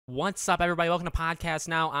What's up, everybody? Welcome to Podcast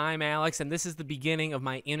Now. I'm Alex, and this is the beginning of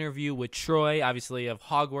my interview with Troy, obviously of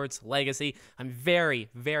Hogwarts Legacy. I'm very,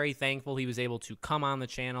 very thankful he was able to come on the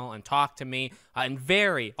channel and talk to me, and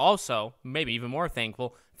also, maybe even more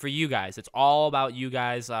thankful for you guys. It's all about you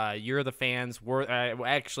guys. You're the fans. We're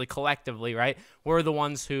actually collectively, right? We're the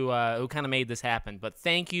ones who kind of made this happen. But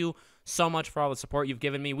thank you so much for all the support you've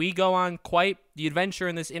given me. We go on quite the adventure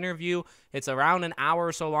in this interview. It's around an hour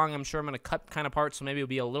or so long. I'm sure I'm going to cut kind of parts, so maybe it'll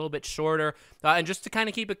be a little bit shorter. And just to kind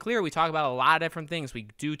of keep it clear, we talk about a lot of different things. We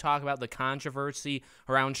do talk about the controversy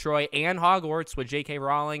around Troy and Hogwarts with J.K.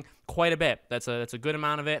 Rowling quite a bit. That's a good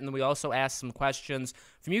amount of it. And then we also ask some questions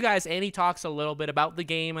from you guys, and he talks a little bit about the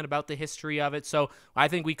game and about the history of it. So I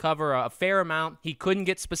think we cover a fair amount. He couldn't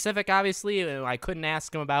get specific, obviously. I couldn't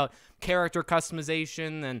ask him about character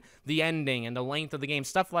customization and the ending and the length of the game.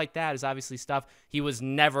 Stuff like that is obviously stuff he was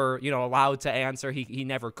never, allowed to answer. He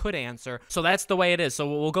never could answer. So that's the way it is. So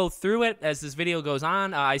we'll go through it as this video goes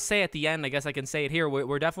on. I say at the end, I guess I can say it here,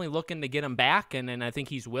 we're definitely looking to get him back, and I think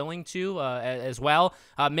he's willing to as well.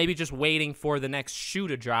 Maybe just waiting for the next shoe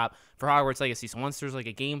to drop for Hogwarts Legacy. So once there's like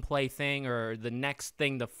a gameplay thing or the next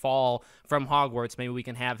thing to fall from Hogwarts, maybe we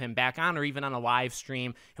can have him back on, or even on a live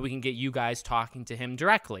stream, and we can get you guys talking to him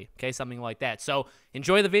directly. Okay, something like that. So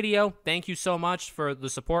enjoy the video. Thank you so much for the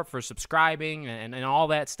support, for subscribing and all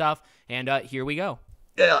that stuff. And here we go.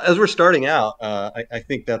 Yeah, as we're starting out, I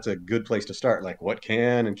think that's a good place to start. Like, what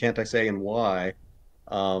can and can't I say and why?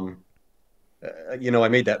 Um, I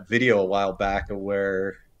made that video a while back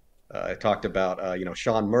where I talked about,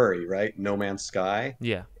 Sean Murray, right? No Man's Sky.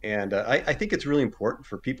 Yeah. And I think it's really important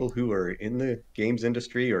for people who are in the games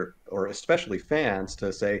industry or especially fans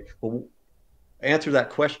to say, well, answer that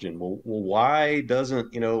question. Well, why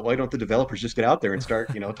don't the developers just get out there and start,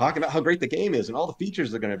 talking about how great the game is and all the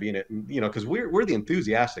features that are going to be in it? And, because we're the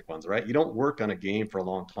enthusiastic ones, right? You don't work on a game for a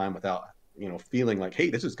long time without, feeling like, hey,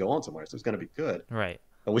 this is going somewhere. So it's going to be good. Right.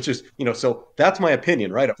 Which is, so that's my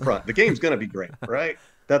opinion right up front. The game's going to be great, right?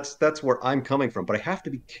 That's where I'm coming from. But I have to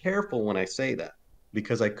be careful when I say that,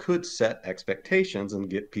 because I could set expectations and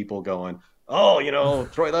get people going, oh,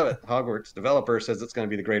 Troy Leavitt, Hogwarts developer, says it's going to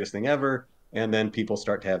be the greatest thing ever. And then people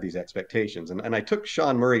start to have these expectations. And I took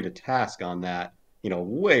Sean Murray to task on that,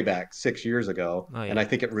 way back 6 years ago. Oh, yeah. And I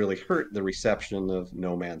think it really hurt the reception of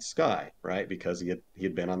No Man's Sky, right? Because he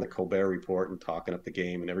had been on the Colbert Report and talking up the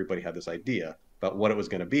game, and everybody had this idea about what it was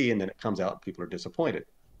going to be. And then it comes out and people are disappointed.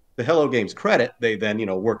 The Hello Games credit, they then,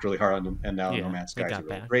 worked really hard on them, and now No Man's Sky is a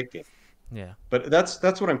really great game. Yeah. But that's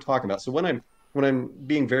what I'm talking about. So when I'm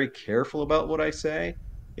being very careful about what I say,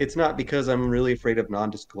 it's not because I'm really afraid of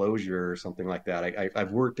non-disclosure or something like that.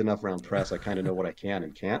 I've worked enough around press. I kind of know what I can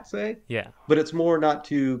and can't say. Yeah. But it's more not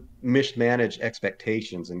to mismanage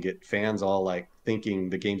expectations and get fans all like thinking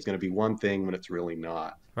the game's going to be one thing when it's really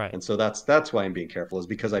not. Right. And so that's why I'm being careful, is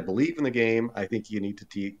because I believe in the game. I think you need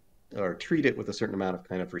to treat it with a certain amount of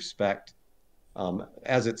kind of respect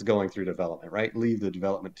as it's going through development, right? Leave the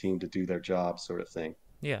development team to do their job, sort of thing.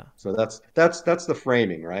 Yeah. So that's the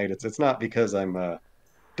framing, right? It's not because I'm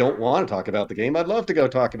don't want to talk about the game. I'd love to go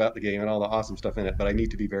talk about the game and all the awesome stuff in it, but I need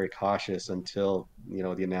to be very cautious until,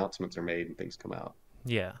 the announcements are made and things come out.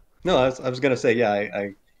 Yeah. No, I was going to say, yeah,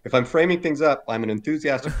 if I'm framing things up, I'm an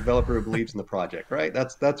enthusiastic developer who believes in the project, right?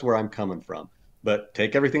 That's where I'm coming from. But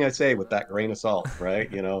take everything I say with that grain of salt, right?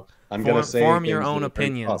 I'm going to say form your own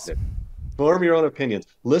opinions. Form your own opinions.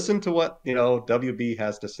 Listen to what, WB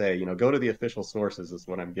has to say. Go to the official sources is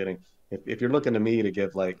what I'm getting. If you're looking to me to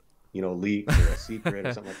give leaks or a secret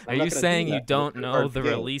or something like that. Are you saying you don't know the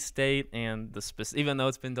release date and the even though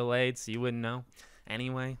it's been delayed, so you wouldn't know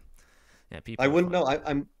anyway? Yeah, people. I wouldn't know.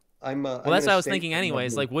 Well, that's what I was thinking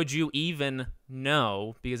anyways. Like, would you even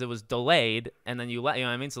know because it was delayed and then you know what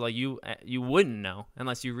I mean? So like you wouldn't know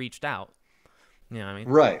unless you reached out. You know what I mean?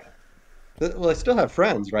 Right. Well, I still have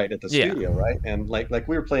friends, right, at the studio, right? And like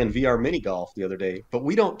we were playing VR mini golf the other day, but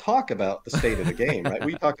we don't talk about the state of the game, right?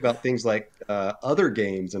 We talk about things like other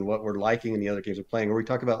games and what we're liking in the other games we're playing, or we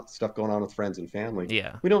talk about stuff going on with friends and family.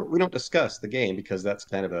 Yeah. We don't discuss the game because that's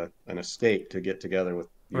kind of an escape to get together with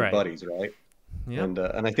your buddies, right? Yeah. And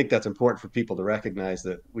I think that's important for people to recognize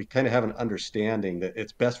that we kind of have an understanding that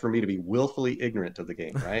it's best for me to be willfully ignorant of the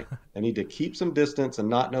game, right? I need to keep some distance and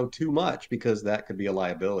not know too much because that could be a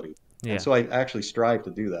liability. Yeah. And so I actually strive to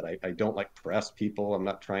do that. I don't press people. I'm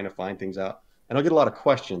not trying to find things out. And I'll get a lot of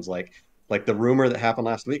questions like the rumor that happened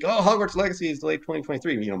last week. Oh, Hogwarts Legacy is delayed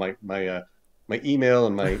 2023. My email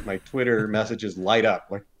and my Twitter messages light up.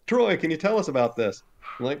 Like, Troy, can you tell us about this?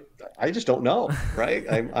 I'm like, I just don't know, right?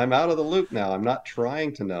 I'm out of the loop now. I'm not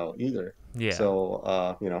trying to know either. Yeah. So,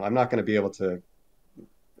 I'm not going to be able to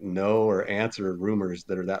know or answer rumors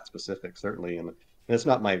that are that specific, certainly, and it's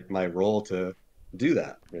not my role to do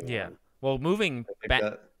that. Yeah. Well, moving I think back,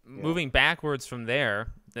 that, yeah, moving backwards from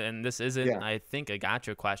there, and this isn't, yeah. I think, a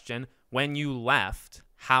gotcha question. When you left,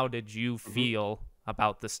 how did you Mhm. feel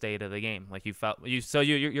about the state of the game? Like you felt so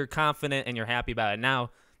you're confident and you're happy about it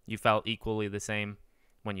now. You felt equally the same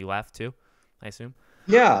when you left too, I assume.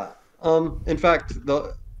 Yeah. In fact,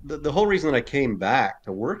 the whole reason that I came back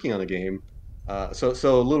to working on the game, so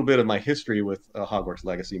a little bit of my history with Hogwarts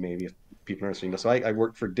Legacy, maybe if people are interested. So I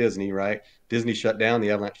worked for Disney, right? Disney shut down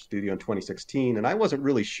the Avalanche Studio in 2016, and I wasn't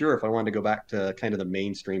really sure if I wanted to go back to kind of the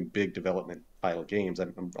mainstream big development title games.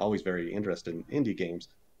 I'm always very interested in indie games.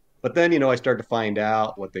 But then, I started to find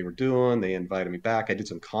out what they were doing. They invited me back. I did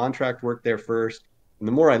some contract work there first. And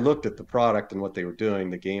the more I looked at the product and what they were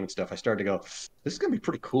doing, the game and stuff, I started to go, this is going to be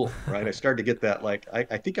pretty cool, right? I started to get that, like,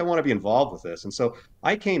 I think I want to be involved with this. And so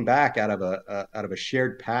I came back out of a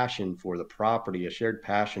shared passion for the property, a shared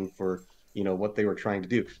passion for, what they were trying to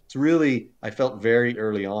do. It's really, I felt very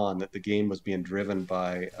early on that the game was being driven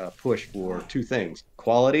by a push for two things,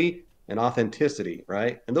 quality and authenticity,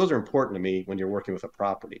 right? And those are important to me when you're working with a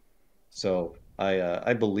property. So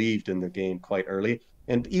I believed in the game quite early,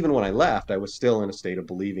 and even when I left, I was still in a state of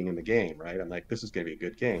believing in the game. Right? I'm like, this is going to be a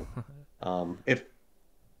good game. If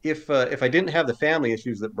if I didn't have the family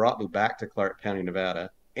issues that brought me back to Clark County, Nevada,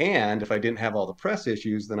 and if I didn't have all the press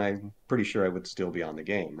issues, then I'm pretty sure I would still be on the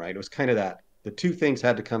game, right? It was kind of that the two things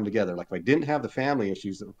had to come together. Like if I didn't have the family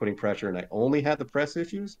issues that were putting pressure and I only had the press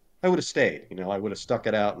issues, I would have stayed. I would have stuck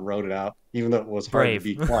it out and wrote it out, even though it was hard to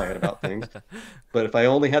Brave. be quiet about things. But if I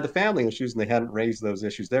only had the family issues and they hadn't raised those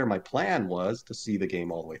issues there, my plan was to see the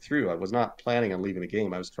game all the way through. I was not planning on leaving the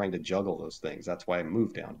game. I was trying to juggle those things. That's why I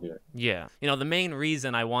moved down here. Yeah. The main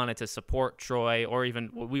reason I wanted to support Troy, or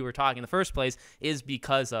even what we were talking in the first place, is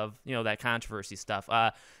because of, that controversy stuff.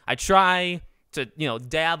 I try to,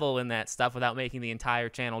 dabble in that stuff without making the entire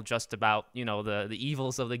channel just about, the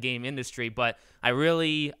evils of the game industry. But I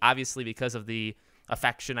really, obviously, because of the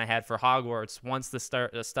affection I had for Hogwarts, once the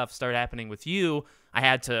stuff started happening with you, I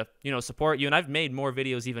had to, support you. And I've made more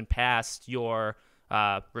videos even past your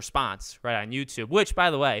response right on YouTube, which, by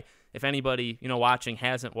the way, if anybody watching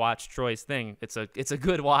hasn't watched Troy's thing, it's a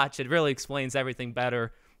good watch. It really explains everything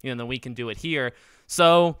better than we can do it here.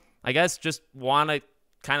 So I guess just want to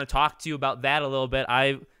kind of talk to you about that a little bit.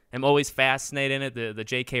 I am always fascinated in it. The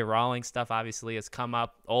J.K. Rowling stuff obviously has come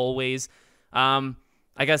up always. I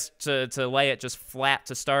guess to lay it just flat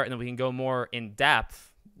to start, and then we can go more in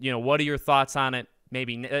depth. What are your thoughts on it?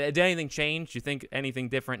 Maybe did anything change? Do you think anything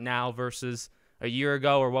different now versus a year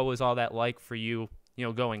ago, or what was all that like for you?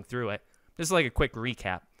 Going through it. Just like a quick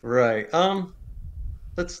recap. Right.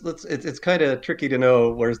 It's kind of tricky to know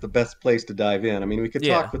where's the best place to dive in. I mean, we could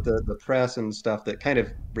Yeah. talk with the press and stuff that kind of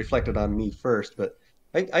reflected on me first, but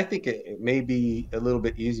I think it may be a little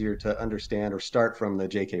bit easier to understand or start from the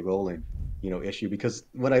J.K. Rowling, issue because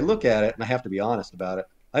when I look at it, and I have to be honest about it,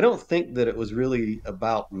 I don't think that it was really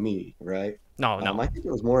about me, right? No, no. I think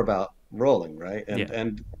it was more about Rowling, right? And, Yeah.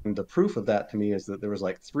 and and the proof of that to me is that there was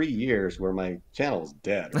like 3 years where my channel was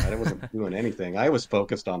dead, right? I wasn't doing anything. I was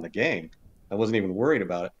focused on the game. I wasn't even worried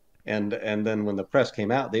about it. And then when the press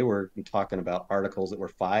came out, they were talking about articles that were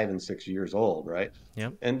 5 and 6 years old, right?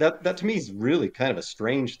 Yep. And that to me is really kind of a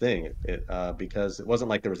strange thing, because it wasn't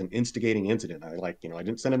like there was an instigating incident. I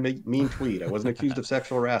didn't send a mean tweet. I wasn't accused of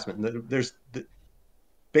sexual harassment. And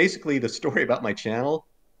basically the story about my channel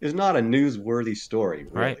is not a newsworthy story,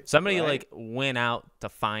 Right. really, Somebody right? like went out to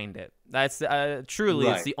find it. That's truly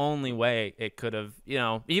it's Right. the only way it could have.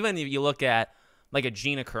 Even if you look at like a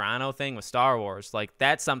Gina Carano thing with Star Wars, like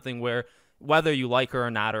that's something where whether you like her or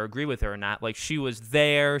not or agree with her or not, like she was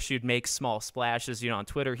there, she'd make small splashes, on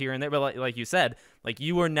Twitter here and there, but like you said, like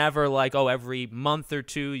you were never like, oh, every month or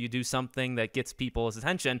two you do something that gets people's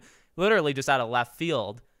attention, literally just out of left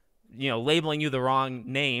field, labeling you the wrong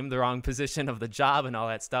name, the wrong position of the job and all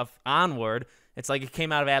that stuff onward. It's like it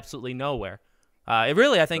came out of absolutely nowhere. It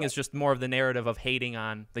really, I think, is just more of the narrative of hating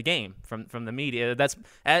on the game from the media.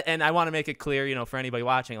 And I want to make it clear, for anybody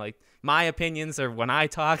watching, like my opinions are when I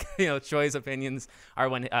talk, Troy's opinions are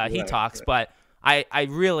when he Right. talks. But I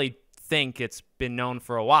really think it's been known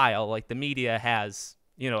for a while. Like the media has,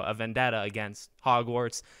 a vendetta against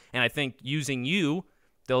Hogwarts, and I think using you,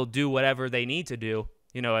 they'll do whatever they need to do,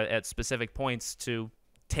 at specific points to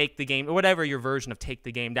take the game or whatever your version of take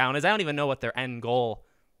the game down is. I don't even know what their end goal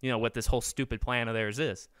what this whole stupid plan of theirs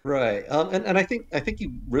is. Right. And I think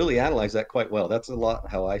you really analyze that quite well. That's a lot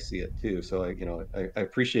how I see it too. So I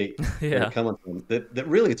appreciate where you're Yeah. coming from. That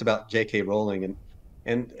really it's about J.K. Rowling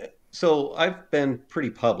and So I've been pretty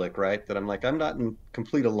public, right? That I'm like, I'm not in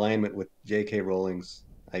complete alignment with J.K. Rowling's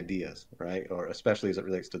ideas, right? Or especially as it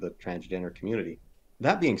relates to the transgender community.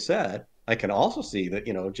 That being said, I can also see that,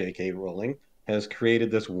 J.K. Rowling has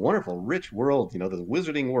created this wonderful, rich world, the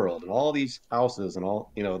wizarding world and all these houses and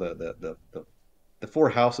all, the four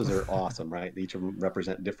houses are awesome, right? Each of them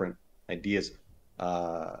represent different ideas,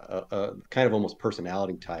 kind of almost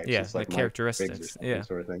personality types. Yeah, It's the like Myers-Briggs or characteristics. something Yeah.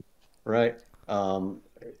 sort of thing, right? Um,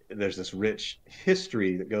 there's this rich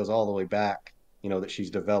history that goes all the way back, that she's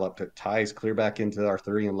developed. It ties clear back into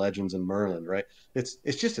Arthurian legends and Merlin, right? It's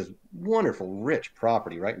just a wonderful, rich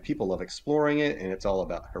property, right? And people love exploring it, and it's all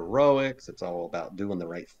about heroics. It's all about doing the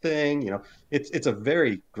right thing. It's a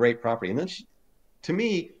very great property. And then to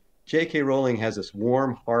me, J.K. Rowling has this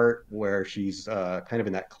warm heart where she's kind of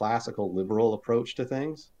in that classical liberal approach to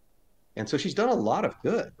things. And so she's done a lot of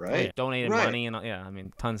good, Oh yeah, right? donated Right. money and yeah, I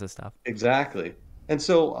mean tons of stuff. Exactly. And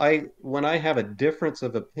so when I have a difference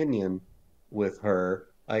of opinion with her,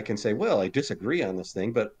 I can say, well, I disagree on this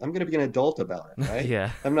thing, but I'm going to be an adult about it, right?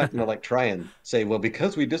 Yeah. I'm not going to like try and say, well,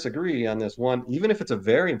 because we disagree on this one, even if it's a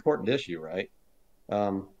very important issue, right?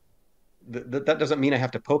 Um, that doesn't mean I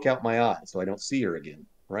have to poke out my eye so I don't see her again,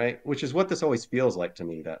 right? Which is what this always feels like to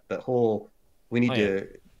me, that whole we Oh need yeah. to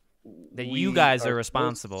That you we guys are are supposed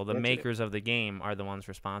responsible. The to sensitive. makers of the game are the ones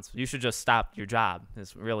responsible. You should just stop your job.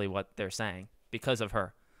 Is really what they're saying because of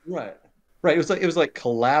her. Right. Right. It was like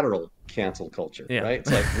collateral cancel culture, Yeah. right?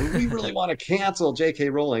 It's like we really want to cancel J.K.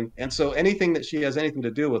 Rowling, and so anything that she has anything to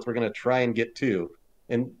do with, we're going to try and get to.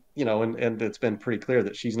 And and it's been pretty clear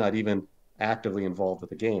that she's not even actively involved with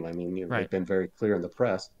the game. I mean, they've Right. been very clear in the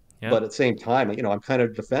press, Yep. but at the same time, I'm kind of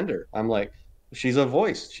a defender. I'm like, she's a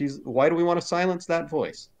voice. Why do we want to silence that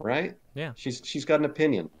voice, right? Yeah. She's got an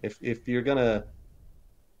opinion. If you're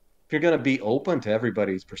gonna be open to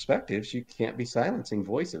everybody's perspectives, you can't be silencing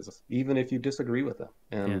voices, even if you disagree with them.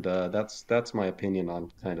 Yeah. And that's my opinion on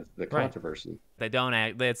kind of the Right. controversy. They don't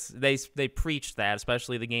act. They preach that,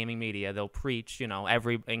 especially the gaming media. They'll preach,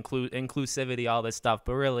 every inclusivity, all this stuff.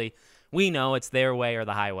 But really, we know it's their way or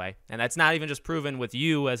the highway, and that's not even just proven with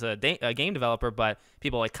you as a game developer, but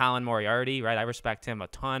people like Colin Moriarty, right? I respect him a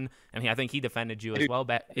ton. I mean, I think he defended you I as do, well.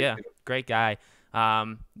 I do Yeah, too. great guy.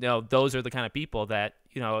 Those are the kind of people that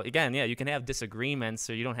Again, yeah, you can have disagreements,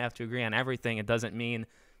 so you don't have to agree on everything. It doesn't mean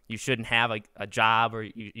you shouldn't have a job or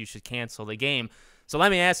you should cancel the game. So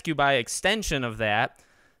let me ask you, by extension of that,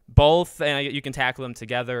 both, and you can tackle them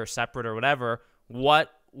together or separate or whatever.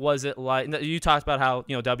 What was it like? You talked about how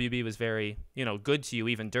WB was very good to you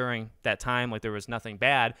even during that time, like there was nothing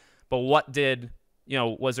bad. But what did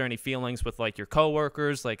was there any feelings with like your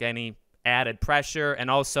coworkers, like any added pressure,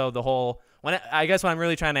 and also the whole? I guess what I'm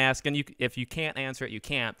really trying to ask, and if you can't answer it, you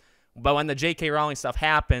can't. But when the J.K. Rowling stuff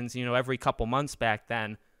happens, every couple months back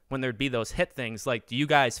then, when there'd be those hit things, like, do you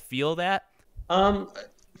guys feel that? Um,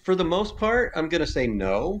 for the most part, I'm gonna say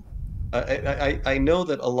no. I know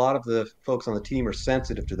that a lot of the folks on the team are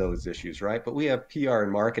sensitive to those issues, right? But we have PR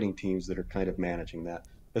and marketing teams that are kind of managing that.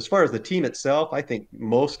 As far as the team itself, I think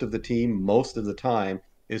most of the team, most of the time,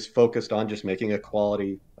 is focused on just making a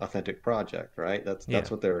quality, authentic project, right? That's Yeah.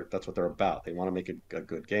 that's what they're about. They want to make a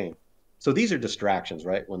good game. So these are distractions,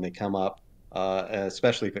 right? When they come up,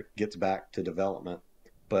 especially if it gets back to development.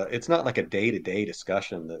 But it's not like a day-to-day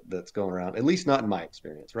discussion that's going around, at least not in my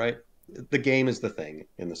experience, right? The game is the thing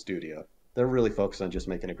in the studio. They're really focused on just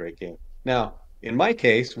making a great game. Now, in my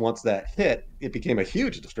case, once that hit, it became a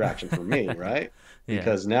huge distraction for me, right? Yeah.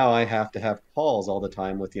 Because now I have to have calls all the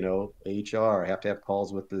time with, HR. I have to have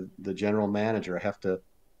calls with the general manager. I have to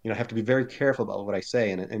be very careful about what I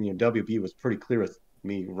say. And WB was pretty clear with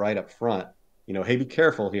me right up front. Hey, be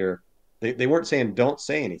careful here. They weren't saying don't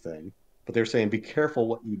say anything, but they're saying be careful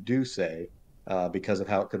what you do say, because of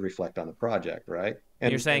how it could reflect on the project, right? And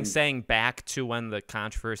you're And saying and saying back to when the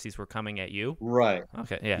controversies were coming at you? right.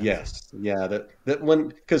 Okay. Yeah. Yes. Yeah. That when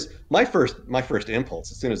because my first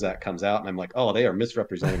impulse as soon as that comes out, and I'm like, oh, they are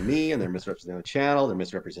misrepresenting me, and they're misrepresenting the channel, they're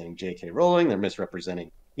misrepresenting J.K. Rowling, they're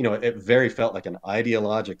misrepresenting. It very felt like an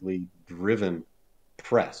ideologically driven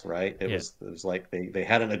press, right? It Yeah. was it was like they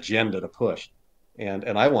had an agenda to push, and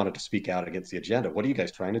I wanted to speak out against the agenda. What are you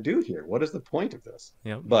guys trying to do here? What is the point of this?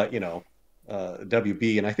 Yep. But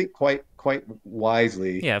WB, and I think quite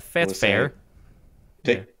wisely Yeah. That's was saying, fair.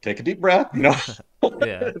 Yeah. take a deep breath,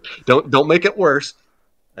 Yeah. don't make it worse.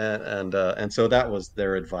 And so that was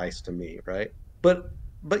their advice to me, right? But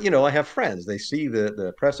I have friends. They see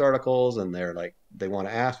the press articles, and they're like, they want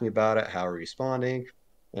to ask me about it. How are you responding?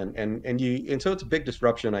 And so it's a big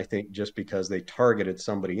disruption, I think, just because they targeted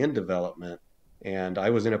somebody in development, and I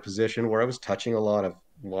was in a position where I was touching a lot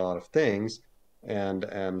of things,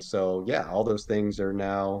 And so yeah, all those things are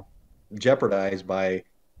now jeopardized by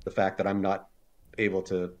the fact that I'm not able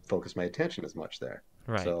to focus my attention as much there.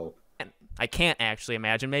 Right. So And I can't actually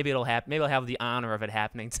imagine. Maybe it'll happen. Maybe I'll have the honor of it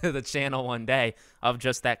happening to the channel one day, of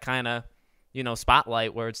just that kind of,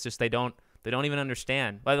 spotlight where it's just they don't even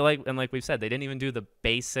understand. But like we've said, they didn't even do the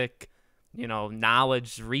basic,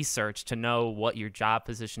 knowledge research to know what your job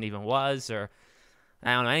position even was, or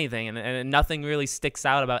I don't know anything, and nothing really sticks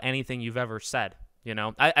out about anything you've ever said.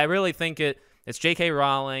 I really think it's J.K.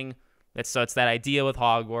 Rowling. It's that idea with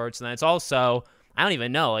Hogwarts, and then it's also, I don't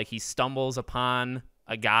even know, like, he stumbles upon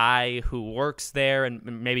a guy who works there, and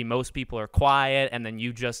maybe most people are quiet, and then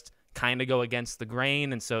you just kind of go against the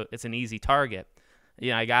grain, and so it's an easy target.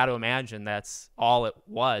 I got to imagine that's all it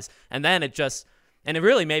was. And then and it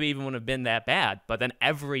really maybe even wouldn't have been that bad, but then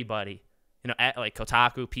everybody, like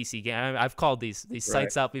Kotaku, PC Game, I've called these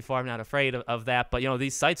sites out before. I'm not afraid of that, but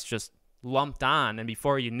these sites just lumped on, and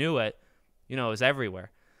before you knew it, it was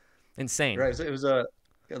everywhere. Insane. right, it was a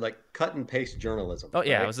like cut and paste journalism, Oh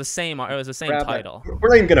yeah, it right? was the same. It was the same Grab that. title. We're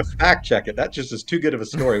not even going to fact check it. That just is too good of a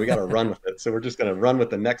story. We got to run with it. So we're just going to run with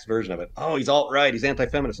the next version of it. Oh, he's alt-right. He's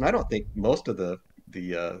anti-feminist. And I don't think most of the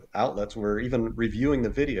outlets were even reviewing the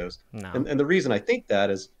videos. No. And the reason I think that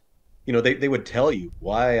is, they would tell you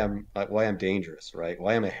why I'm dangerous, right?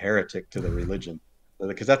 Why I'm a heretic to the religion,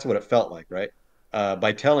 because that's what it felt like, right?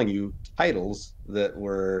 By telling you titles that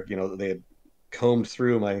were, they had combed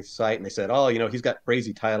through my site and they said, oh, he's got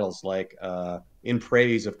crazy titles like in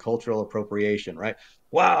praise of cultural appropriation, right?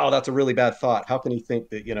 Wow, that's a really bad thought. How can he think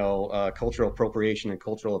that, cultural appropriation and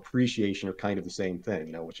cultural appreciation are kind of the same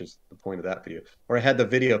thing, which is the point of that video. Or I had the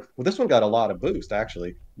video, well, this one got a lot of boost,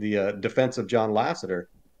 actually, the defense of John Lasseter,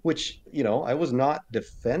 which, I was not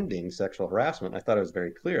defending sexual harassment. I thought it was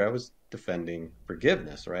very clear. I was defending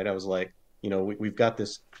forgiveness, right? I was like, we've got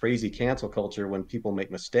this crazy cancel culture when people make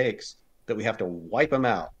mistakes that we have to wipe them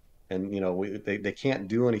out, and they can't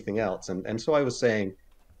do anything else. And so I was saying,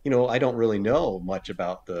 I don't really know much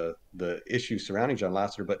about the issues surrounding John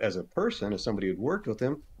Lasseter, but as a person, as somebody who'd worked with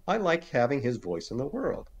him, I like having his voice in the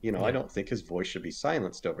world. I Yeah. don't think his voice should be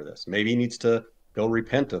silenced over this. Maybe he needs to go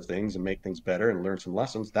repent of things and make things better and learn some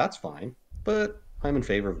lessons. That's fine, but I'm in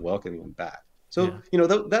favor of welcoming him back. So Yeah.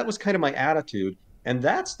 that was kind of my attitude, and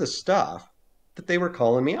that's the stuff that they were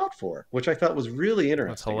calling me out for, which I thought was really That's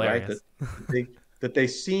interesting, right? That hilarious. they that they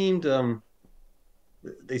seemed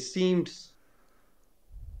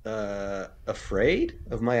afraid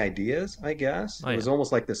of my ideas, I guess. Oh It yeah. was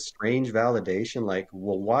almost like this strange validation, like,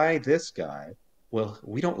 well, why this guy? Well,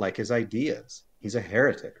 we don't like his ideas. He's a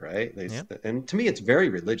heretic, right? Yeah. And to me, it's very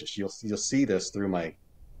religious. You'll see this through my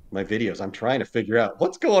videos. I'm trying to figure out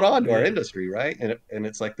what's going on to our Yeah. industry, right? And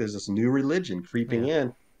it's like there's this new religion creeping Yeah.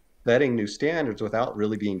 in, setting new standards without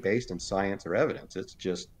really being based in science or evidence. It's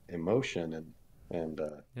just emotion and Yeah,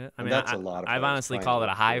 I and mean, that's a lot of I've what I was honestly trying to called it a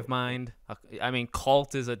work hive through. mind. I mean,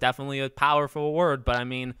 cult is definitely a powerful word, but I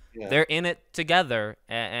mean, Yeah, they're in it together,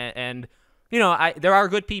 and there are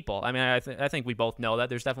good people. I mean, I think we both know that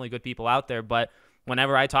there's definitely good people out there, but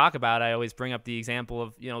whenever I talk about it, I always bring up the example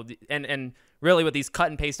of, and really with these cut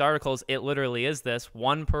and paste articles, it literally is this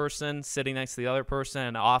one person sitting next to the other person in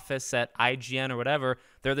an office at IGN or whatever.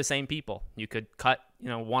 They're the same people. You could cut,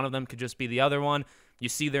 one of them could just be the other one. You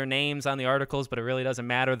see their names on the articles, but it really doesn't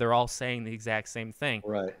matter. They're all saying the exact same thing.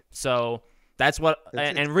 right. So that's what,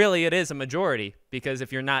 It's and really it is a majority, because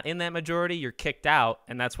if you're not in that majority, you're kicked out,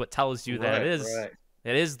 and that's what tells you that it right, is right.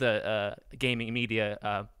 it is the gaming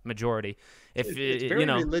media majority. If It's very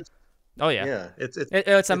religious. oh yeah, Yeah, it's a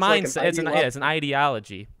it's like an mindset. It's an ideological.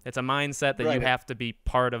 ideology. It's a mindset that you Right. have to be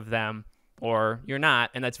part of them or you're not,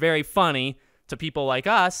 and that's very funny to people like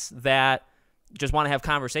us that just want to have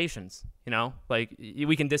conversations. Like,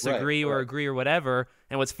 we can Right. disagree or Right. agree or whatever.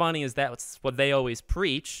 And what's funny is that's what they always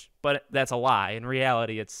preach, but that's a lie. In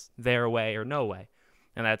reality, it's their way or no way,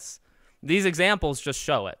 and these examples just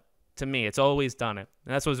show it. To me, it's always done it,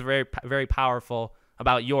 and that's what's very very powerful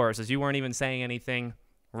about yours, is you weren't even saying anything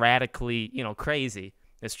radically, crazy.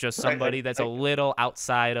 It's just Right. somebody that's a little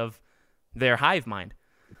outside of their hive mind.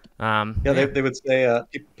 Um, Yeah, they, yeah, they would say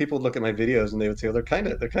people would look at my videos and they would say, well, they're kind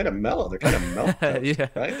of mellow, they're kind of milk toast, yeah.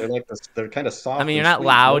 right? They're like this, they're kind of I soft mean, you're and not sweet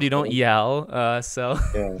loud, most you of don't them. yell, so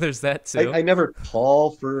Yeah. there's that I, too. I never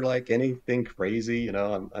call for like anything crazy,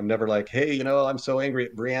 I'm never like, hey, I'm so angry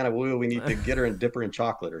at Brianna Wu, we need to get her and dip her in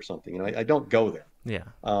chocolate or something. I don't go there. Yeah,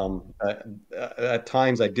 At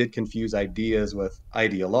times I did confuse ideas with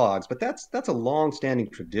ideologues, but that's a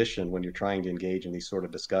long-standing tradition when you're trying to engage in these sort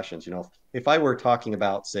of discussions. If I were talking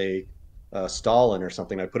about, say, Stalin or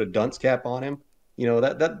something, I put a dunce cap on him.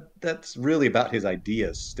 That's really about his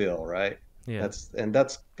ideas still, right? Yeah.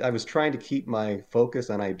 That's I was trying to keep my focus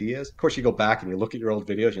on ideas. Of course, you go back and you look at your old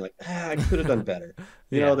videos, and you're like, I could have done better.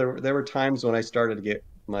 Yeah. There were times when I started to get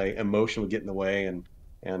my emotion would get in the way, and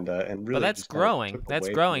But really that's just kind of growing. took That's away from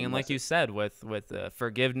the growing, and like you message. said, with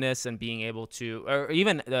forgiveness and being able to, or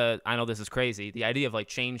even I know this is crazy, the idea of like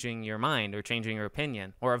changing your mind or changing your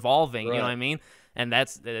opinion or evolving. You know what I Right. mean? And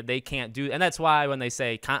that's they can't do, and that's why when they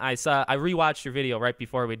say I rewatched your video right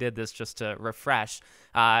before we did this just to refresh,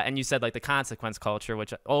 and you said like the consequence culture,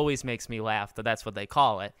 which always makes me laugh. That that's what they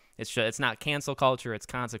call it. It's not cancel culture. It's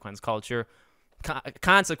consequence culture.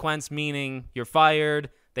 Consequence meaning you're fired.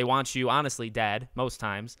 They want you honestly dead most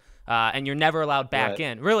times, and you're never allowed back Right.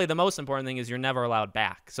 in. Really, the most important thing is you're never allowed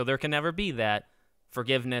back. So there can never be that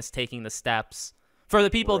forgiveness, taking the steps for the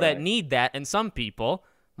people that Right. need that, and some people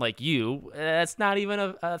like you, that's not even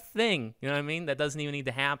a thing. You know what I mean? That doesn't even need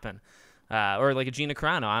to happen. Or like a Gina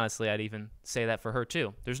Carano, honestly, I'd even say that for her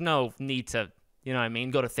too. There's no need to, you know what I mean,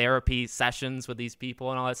 go to therapy sessions with these people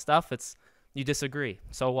and all that stuff. It's you disagree.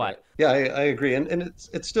 So Right. what? Yeah, I agree. And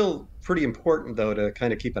it's still pretty important though to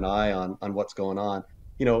kind of keep an eye on what's going on.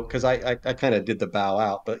 Because I kind of did the bow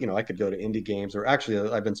out, but I could go to indie games or actually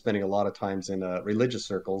I've been spending a lot of times in religious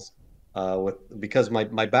circles with because my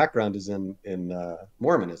background is in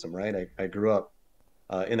Mormonism, right? I grew up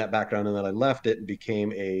in that background and then I left it and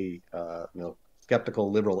became a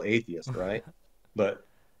skeptical liberal atheist, right? But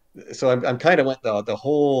so I'm kind of went the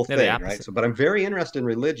whole They're the thing, right? opposite. So, but I'm very interested in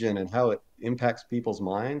religion and how it impacts people's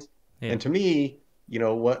minds. Yeah. And to me,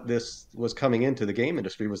 what this was coming into the game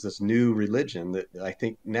industry was this new religion that I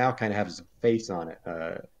think now kind of has a face on it,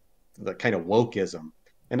 the kind of wokeism.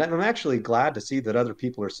 And I'm actually glad to see that other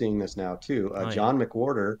people are seeing this now too. Oh yeah. John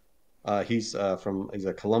McWhorter, he's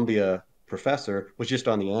a Columbia professor, was just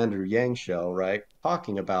on the Andrew Yang show, right,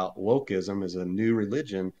 talking about wokeism as a new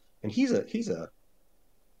religion. And he's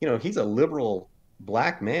a liberal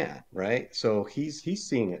black man, right? So he's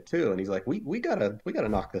seeing it too, and he's like, we gotta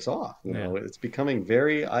knock this off. Yeah. It's becoming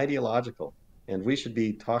very ideological, and we should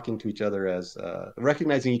be talking to each other as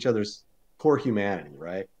recognizing each other's core humanity,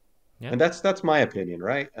 right? Yeah. And that's my opinion,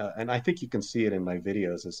 right? And I think you can see it in my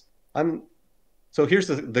videos. Is I'm so here's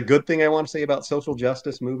the good thing I want to say about social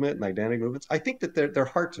justice movement and identity movements. I think that their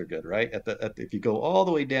hearts are good, right? If you go all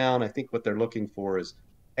the way down, I think what they're looking for is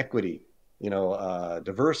equity,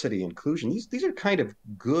 diversity, inclusion. These are kind of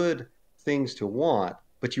good things to want,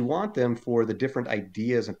 but you want them for the different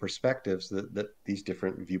ideas and perspectives that these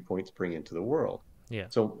different viewpoints bring into the world. Yeah.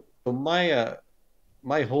 So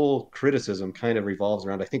my whole criticism kind of revolves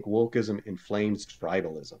around I think wokeism inflames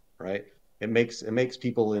tribalism, right? It makes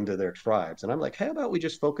people into their tribes. And I'm like, how about we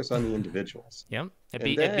just focus on the individuals? Yep. And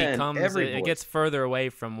It then becomes every it gets voice. further away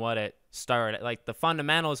from what it started. Like the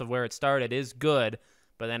fundamentals of where it started is good,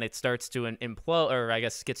 but then it starts to implode, or I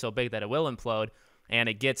guess get so big that it will implode, and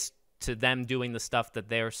it gets to them doing the stuff that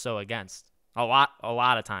they're so against. A lot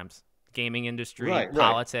of times, gaming industry, Right.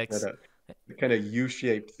 politics. That kind of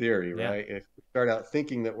U-shaped theory, Yeah. right? If we start out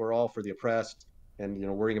thinking that we're all for the oppressed and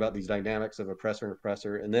worrying about these dynamics of oppressor and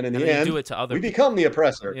oppressor, and then in And the then you do end, it to other we people. become the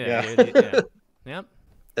oppressor. Yeah. Yeah. Yeah. Yep.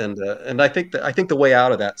 And I think the way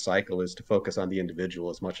out of that cycle is to focus on the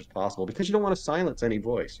individual as much as possible because you don't want to silence any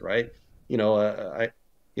voice, right? I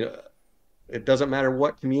you know it doesn't matter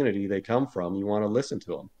what community they come from, you want to listen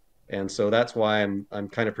to them. And so that's why I'm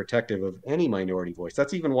kind of protective of any minority voice.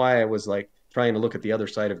 That's even why I was like trying to look at the other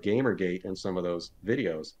side of Gamergate in some of those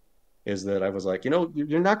videos, is that I was like,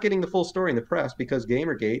 you're not getting the full story in the press because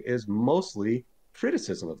Gamergate is mostly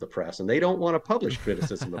criticism of the press, and they don't want to publish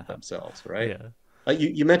criticism of themselves, right? Yeah.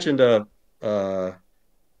 You mentioned uh,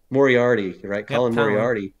 Moriarty, right? Yep. Colin Colin.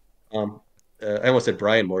 Moriarty. I almost said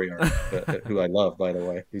Brian Moriarty, who I love, by the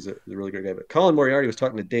way. He's a really great guy. But Colin Moriarty was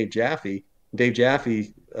talking to Dave Jaffe. Dave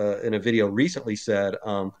Jaffe, in a video recently said,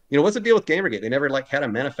 what's the deal with Gamergate? They never like had a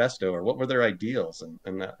manifesto, or what were their ideals?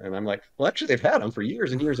 And I'm like, well, actually, they've had them for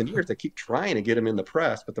years and years and years. They keep trying to get them in the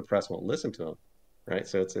press, but the press won't listen to them, right?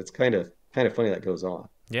 So it's kind of funny that goes on.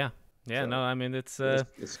 Yeah. Yeah. No, So I mean it's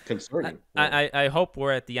it's concerning. Yeah. I hope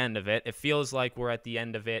we're at the end of it. It feels like we're at the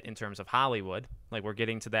end of it in terms of Hollywood. Like we're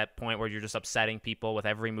getting to that point where you're just upsetting people with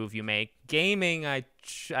every move you make. Gaming, I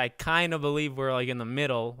kind of believe we're like in the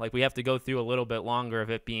middle. Like we have to go through a little bit longer of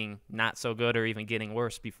it being not so good or even getting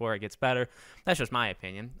worse before it gets better. That's just my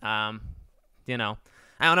opinion. You know,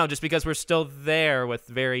 I don't know, just because we're still there with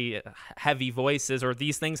very heavy voices or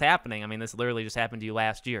these things happening. I mean, this literally just happened to you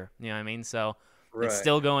last year. You know what I mean? So it's Right.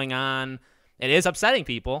 still going on. It is upsetting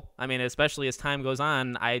people. I mean, especially as time goes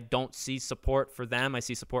on, I don't see support for them. I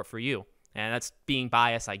see support for you. And that's being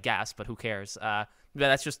biased, I guess, but who cares? But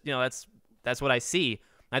that's just, that's what I see.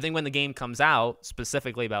 I think when the game comes out,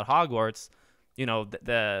 specifically about Hogwarts, you know,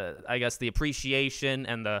 I guess the appreciation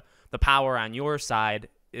and the power on your side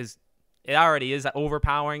it already is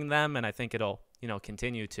overpowering them, and I think it'll, you know,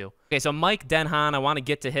 continue to. Okay, so Mike Denhan, I want to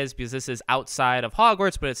get to his because this is outside of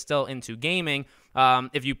Hogwarts, but it's still into gaming.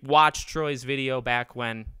 If you watched Troy's video back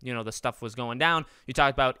when, you know, the stuff was going down, you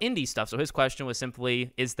talked about indie stuff. So his question was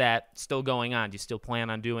simply, is that still going on? Do you still plan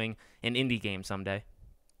on doing an indie game someday?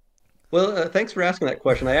 Well, thanks for asking that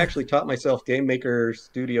question. I actually taught myself Game Maker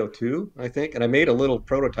Studio 2, I think, and I made a little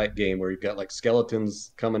prototype game where you've got like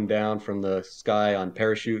skeletons coming down from the sky on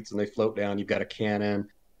parachutes and they float down. You've got a cannon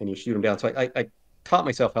and you shoot them down. So I taught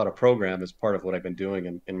myself how to program as part of what I've been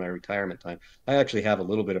doing in my retirement time. I actually have a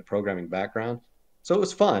little bit of programming background. So it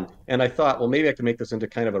was fun. And I thought, well, maybe I could make this into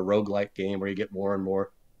kind of a roguelike game where you get more and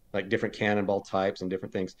more like different cannonball types and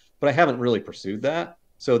different things. But I haven't really pursued that.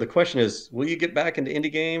 So the question is, will you get back into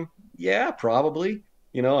indie game? Yeah, probably.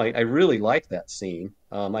 You know, I really like that scene.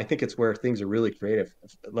 I think it's where things are really creative.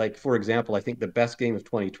 Like, for example, I think the best game of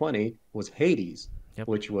 2020 was Hades, Yep.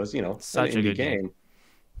 which was, you know, an Such a indie good game.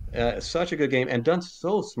 game. Such a good game and done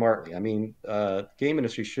so smartly. I mean, game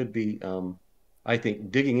industry should be, I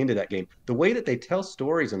think, digging into that game. The way that they tell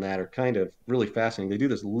stories in that are kind of really fascinating. They do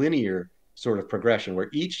this linear sort of progression where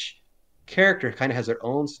each character kind of has their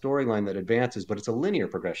own storyline that advances, but it's a linear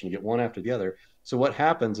progression. You get one after the other. So what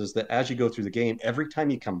happens is that as you go through the game, every time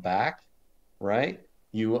you come back, right,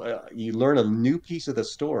 you learn a new piece of the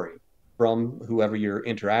story from whoever you're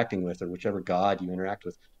interacting with or whichever god you interact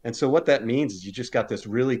with. And so what that means is you just got this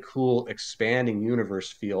really cool expanding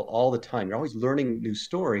universe feel all the time. You're always learning new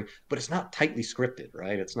story, but it's not tightly scripted,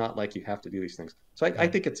 right? It's not like you have to do these things. So I Yeah.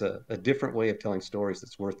 think it's a different way of telling stories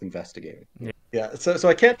that's worth investigating. Yeah. Yeah, so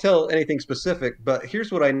I can't tell anything specific, but here's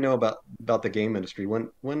what I know about the game industry. When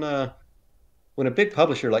a big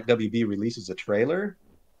publisher like WB releases a trailer,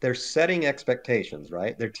 they're setting expectations,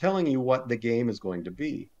 right? They're telling you what the game is going to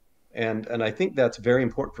be. And I think that's very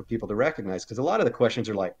important for people to recognize because a lot of the questions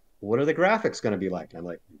are like, what are the graphics going to be like? And I'm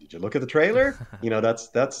like, did you look at the trailer? You know,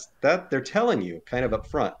 that they're telling you kind of up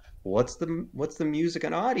front. What's the music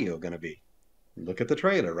and audio going to be? Look at the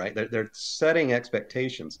trailer, right? They're setting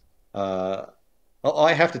expectations. Uh,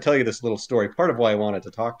 I have to tell you this little story. Part of why I wanted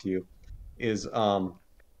to talk to you is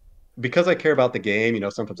because I care about the game. You know,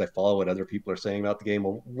 sometimes I follow what other people are saying about the game.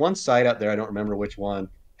 Well, one site out there, I don't remember which one,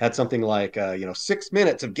 had something like 6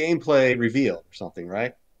 minutes of gameplay reveal or something,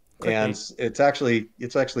 right? And Clickbait.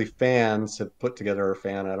 it's actually fans have put together, or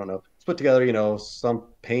fan, I don't know, it's put together, some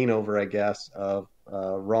paint over, I guess, of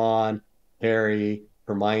Ron, Harry,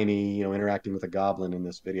 Hermione, interacting with a goblin in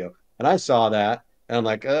this video. And I saw that, and I'm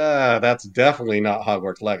like, that's definitely not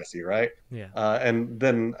Hogwarts Legacy, right? Yeah. And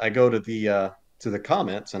then I go to the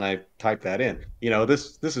comments and I type that in.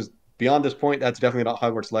 This is beyond this point. That's definitely not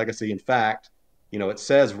Hogwarts Legacy. In fact, it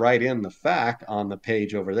says right in the fact on the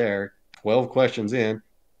page over there, 12 questions in,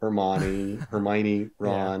 Hermione, Yeah.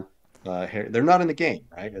 Ron, Harry. They're not in the game,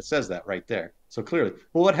 right? It says that right there. So clearly,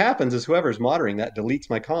 well, what happens is whoever's monitoring that deletes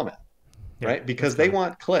my comment, Yep. right? That's Because they fine.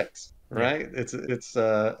 want clicks, Yeah. right?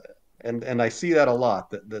 And I see that a lot.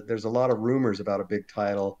 That there's a lot of rumors about a big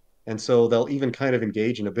title, and so they'll even kind of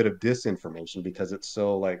engage in a bit of disinformation because it's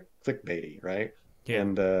so like clickbaity, right? Yeah.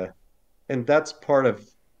 And uh, and that's part of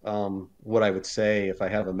what I would say if I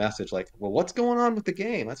have a message like, well, what's going on with the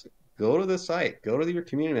game? Let's go to the site, go to your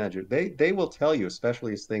community manager. They will tell you,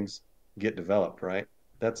 especially as things get developed, right?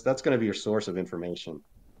 That's going to be your source of information.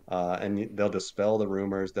 And they'll dispel the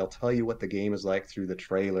rumors. They'll tell you what the game is like through the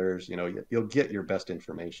trailers. You'll get your best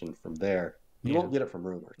information from there. You Yeah. won't get it from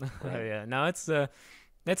rumors, right? Yeah. No,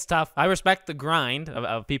 it's tough. I respect the grind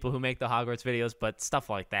of people who make the Hogwarts videos, but stuff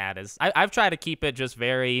like that I've tried to keep it just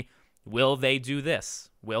very, will they do this?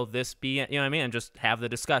 Will this be, you know what I mean? And just have the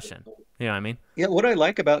discussion. You know what I mean? Yeah, what I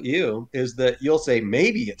like about you is that you'll say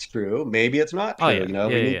maybe it's true, maybe it's not Oh true. yeah. Yeah.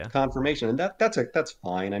 We Yeah. need Yeah. confirmation, and that's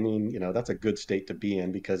fine. I mean, that's a good state to be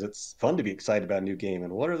in because it's fun to be excited about a new game.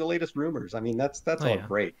 And what are the latest rumors? I mean, that's Oh all yeah.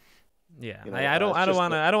 great. Yeah, I don't It's I don't just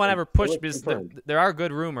want to that I don't want to ever push until it's because confirmed. there are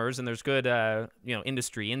good rumors and there's good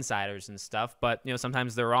industry insiders and stuff, but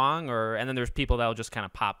sometimes they're wrong, and then there's people that'll just kind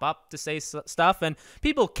of pop up to say stuff, and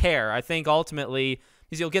people care. I think ultimately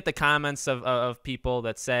because you'll get the comments of people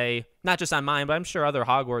that say, not just on mine, but I'm sure other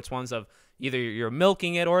Hogwarts ones, of either you're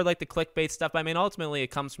milking it or like the clickbait stuff. I mean, ultimately it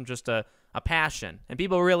comes from just a passion, and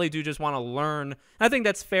people really do just want to learn. I think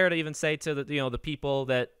that's fair to even say to the people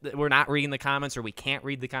that we're not reading the comments or we can't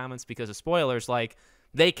read the comments because of spoilers. Like,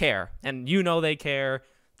 they care, and they care.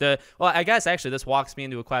 I guess actually this walks me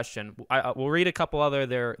into a question. We'll read a couple other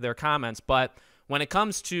their comments, but when it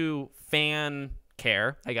comes to fan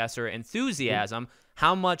care, I guess, or enthusiasm.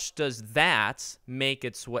 How much does that make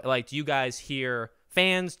its way? Like, do you guys hear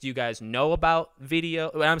fans? Do you guys know about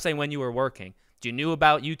video? I'm saying when you were working, do you knew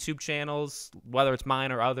about YouTube channels, whether it's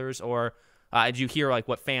mine or others, or do you hear like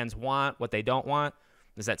what fans want, what they don't want?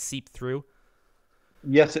 Does that seep through?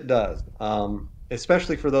 Yes, it does.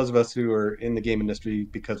 Especially for those of us who are in the game industry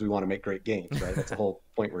because we want to make great games, right? That's the whole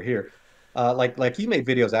point we're here. Like you made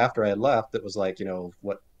videos after I had left that was like,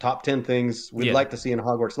 what top 10 things we'd Yeah. like to see in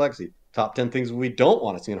Hogwarts Legacy, top 10 things we don't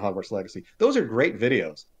want to see in Hogwarts Legacy. Those are great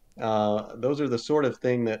videos. Those are the sort of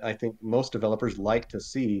thing that I think most developers like to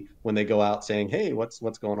see when they go out saying, "Hey, what's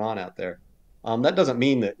going on out there?" That doesn't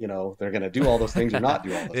mean that, they're going to do all those things or not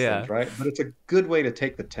do all those Yeah. things, right? But it's a good way to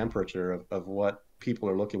take the temperature of what people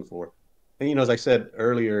are looking for. And, as I said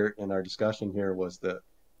earlier in our discussion here, was that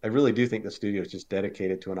I really do think the studio is just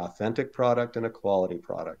dedicated to an authentic product and a quality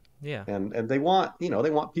product. Yeah. And they want, they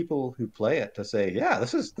want people who play it to say, yeah,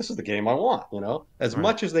 this is the game I want, as Right.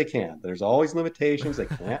 much as they can. There's always limitations. They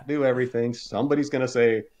can't do everything. Somebody's going to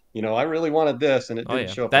say, I really wanted this and it Oh didn't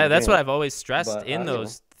yeah, show up in the that's what game. I've always stressed But in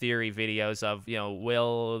those theory videos of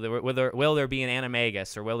will there be an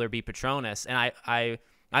Animagus or will there be Patronus? And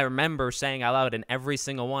I remember saying out loud in every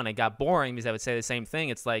single one, it got boring because I would say the same thing.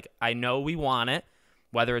 It's like, I know we want it,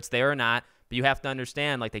 whether it's there or not, but you have to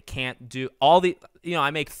understand, like, they can't do all the,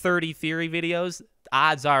 I make 30 theory videos.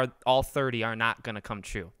 Odds are all 30 are not going to come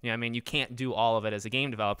true. You know what I mean? You can't do all of it as a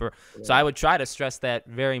game developer. So I would try to stress that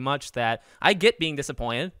very much, that I get being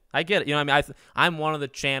disappointed. I get it. You know what I mean? I'm one of the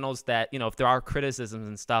channels that, if there are criticisms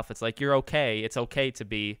and stuff, it's like, you're okay. It's okay to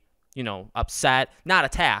be, upset, not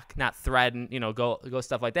attack, not threaten, go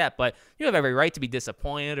stuff like that. But you have every right to be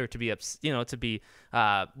disappointed or to be, to be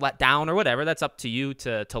let down or whatever. That's up to you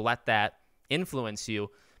to let that influence you.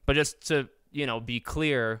 But just to, be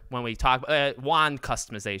clear when we talk wand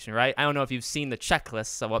customization, right? I don't know if you've seen the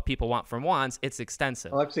checklists of what people want from wands. It's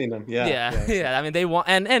extensive. Oh, I've seen them. Yeah, Yeah, yeah. yeah. I mean, they want,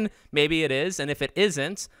 and maybe it is, and if it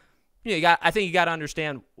isn't, I think you got to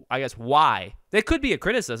understand, I guess, why. It could be a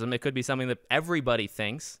criticism. It could be something that everybody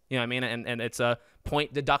thinks. You know what I mean? And it's a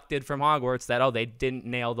point deducted from Hogwarts that, oh, they didn't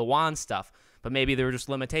nail the wand stuff, but maybe there were just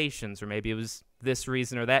limitations, or maybe it was this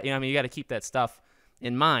reason or that. You know what I mean? You got to keep that stuff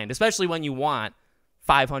in mind, especially when you want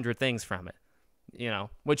 500 things from it.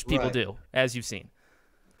 Which people Right. do, as you've seen.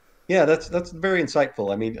 Yeah, that's very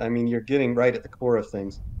insightful. I mean, you're getting right at the core of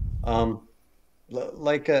things. Um,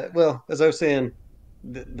 well, as I was saying,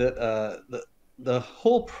 the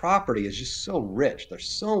whole property is just so rich. There's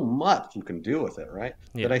so much you can do with it, right?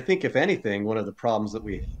 That Yeah. I think, if anything, one of the problems that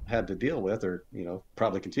we had to deal with, or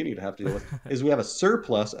probably continue to have to deal with, is we have a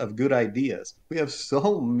surplus of good ideas. We have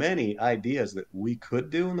so many ideas that we could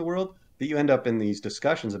do in the world that you end up in these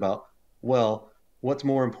discussions about, well, what's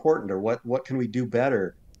more important, or what can we do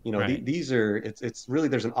better? Right. These are, it's really,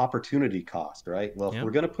 there's an opportunity cost, right? Well, if Yep.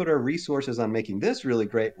 we're going to put our resources on making this really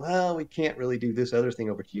great, well, we can't really do this other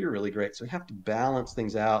thing over here really great. So we have to balance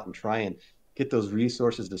things out and try and get those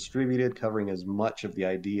resources distributed, covering as much of the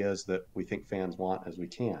ideas that we think fans want as we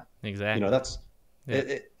can. Exactly. That's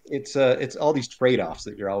Yeah. it's all these trade-offs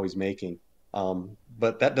that you're always making.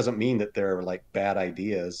 But that doesn't mean that there are like bad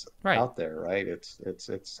ideas Right. out there, right? It's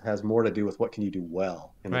has more to do with what can you do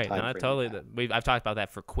well in the Right. No, time that frame you totally. have. I've talked about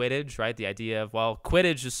that for Quidditch, right? The idea of, well,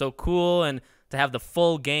 Quidditch is so cool and to have the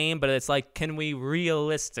full game, but it's like, can we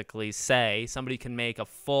realistically say somebody can make a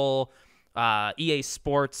full EA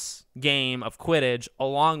Sports game of Quidditch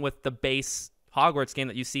along with the base Hogwarts game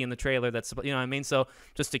that you see in the trailer? That's, what I mean. So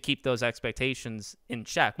just to keep those expectations in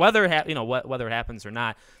check, whether whether it happens or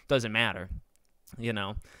not, doesn't matter.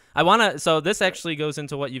 I want to. So this actually goes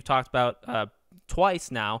into what you've talked about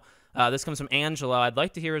twice now. This comes from Angelo. I'd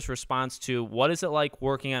like to hear his response to, what is it like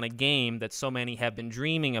working on a game that so many have been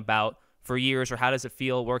dreaming about for years, or how does it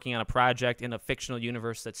feel working on a project in a fictional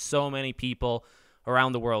universe that so many people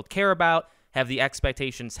around the world care about? Have the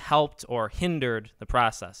expectations helped or hindered the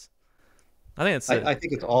process? I think it's I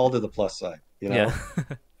think it's all to the plus side. yeah.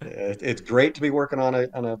 It's great to be working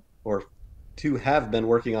or to have been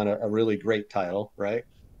working on a really great title, right?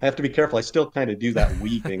 I have to be careful. I still kind of do that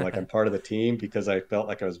we thing, like I'm part of the team, because I felt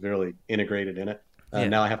like I was really integrated in it. Yeah.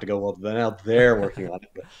 Now I have to go, well, now they're working on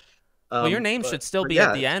it. Well, your name should still But be at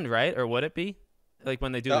yeah, the end, right? Or would it be? Like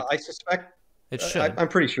when they do I suspect, it should. I'm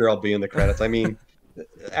pretty sure I'll be in the credits. I mean,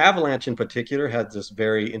 Avalanche in particular had this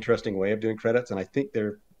very interesting way of doing credits, and I think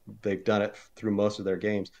they've done it through most of their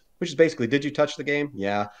games, which is basically, did you touch the game?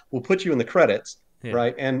 Yeah, we'll put you in the credits, Yeah.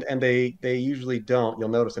 right? And they usually don't. You'll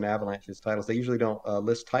notice in Avalanche's titles, they usually don't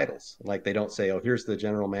list titles. Like, they don't say, oh, here's the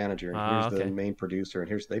general manager and here's the Okay. main producer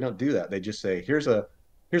and they don't do that. They just say, here's a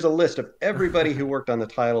list of everybody who worked on the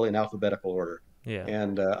title in alphabetical order. Yeah.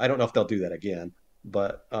 And I don't know if they'll do that again.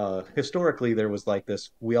 But historically, there was like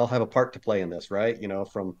this. We all have a part to play in this, right?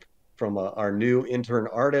 From our new intern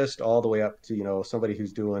artist all the way up to somebody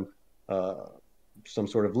who's doing uh, some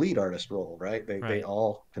sort of lead artist role, right? They Right.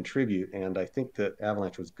 all contribute, and I think that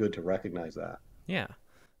Avalanche was good to recognize that. Yeah.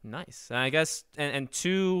 Nice. And I guess, and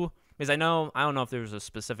two, because I don't know if there was a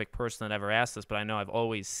specific person that ever asked this, but I know I've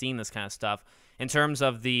always seen this kind of stuff in terms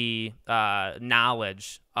of the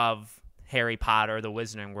knowledge of Harry Potter, the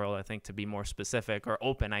Wizarding World. I think to be more specific or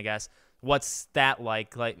open, I guess. What's that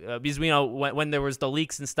like? Because we know when there was the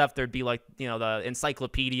leaks and stuff, there'd be like the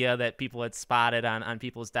encyclopedia that people had spotted on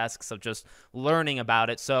people's desks of just learning about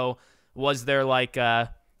it. So was there like I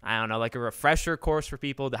don't know, like a refresher course for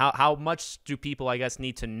people? How much do people, I guess,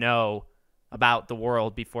 need to know about the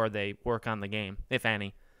world before they work on the game, if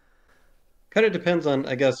any? Kind of depends on,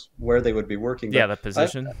 I guess, where they would be working. Yeah, But the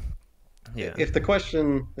position. Yeah, if the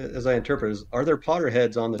question, as I interpret, is, are there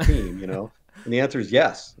Potterheads on the team? And the answer is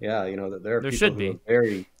yes. Yeah, that there are there people should who be. are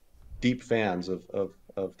very deep fans of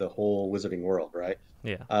the whole Wizarding world, right?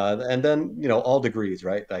 Yeah. And then, all degrees,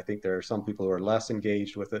 right? I think there are some people who are less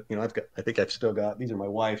engaged with it. I think I've still got, these are my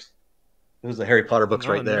wife's, those are the Harry Potter books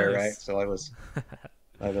Oh, right there, right? nice. So I was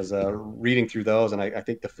reading through those, and I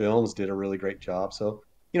think the films did a really great job. So,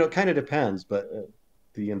 it kind of depends, but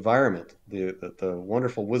the environment, the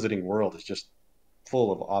wonderful Wizarding world is just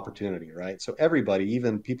full of opportunity, right? So everybody,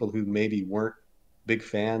 even people who maybe weren't big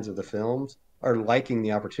fans of the films, are liking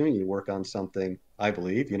the opportunity to work on something, I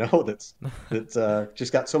believe, that's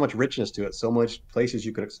just got so much richness to it, so much places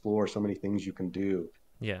you could explore, so many things you can do.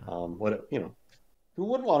 Yeah. Who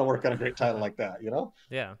wouldn't want to work on a great title like that?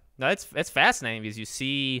 Yeah. No, it's fascinating because you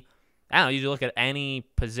see, I don't know, you look at any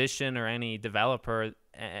position or any developer,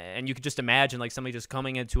 and you could just imagine like somebody just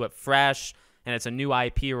coming into it fresh, and it's a new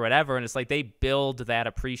IP or whatever, and it's like they build that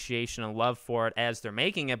appreciation and love for it as they're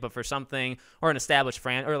making it. But for something or an established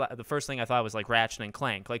or the first thing I thought was like Ratchet and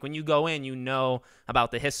Clank. Like when you go in, you know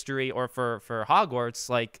about the history, or for Hogwarts,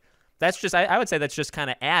 like that's just I would say that's just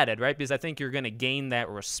kind of added, right? Because I think you're going to gain that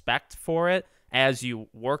respect for it as you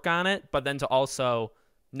work on it, but then to also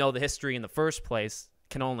know the history in the first place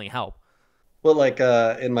can only help. Well, like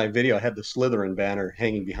in my video, I had the Slytherin banner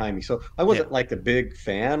hanging behind me. So I Yeah. wasn't like a big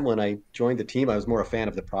fan when I joined the team. I was more a fan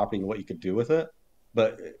of the property and what you could do with it.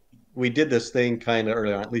 But we did this thing kind of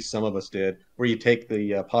early on, at least some of us did, where you take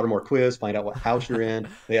the Pottermore quiz, find out what house you're in.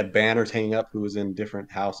 They had banners hanging up who was in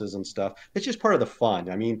different houses and stuff. It's just part of the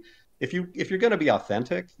fun. I mean, if you're going to be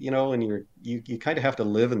authentic, and you kind of have to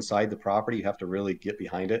live inside the property, you have to really get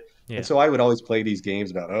behind it. And Yeah. so I would always play these games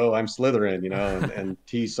about, oh, I'm Slytherin, and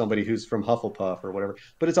tease somebody who's from Hufflepuff or whatever.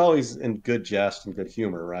 But it's always in good jest and good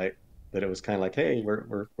humor, right? That it was kind of like, hey,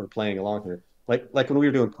 we're playing along here. Like when we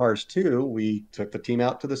were doing Cars 2, we took the team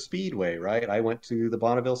out to the Speedway, right? I went to the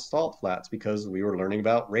Bonneville Salt Flats because we were learning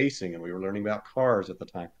about racing and we were learning about cars at the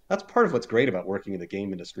time. That's part of what's great about working in the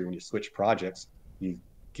game industry when you switch projects. You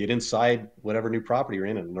get inside whatever new property you're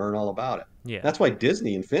in and learn all about it. Yeah. That's why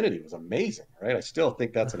Disney Infinity was amazing, right? I still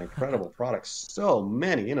think that's an incredible product. So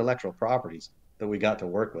many intellectual properties that we got to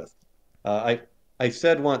work with. I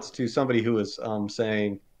said once to somebody who was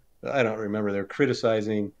saying, I don't remember, they're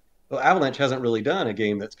criticizing, well, Avalanche hasn't really done a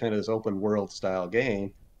game that's kind of this open world style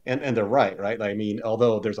game. And they're right, right? I mean,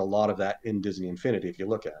 although there's a lot of that in Disney Infinity if you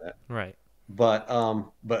look at it. Right. But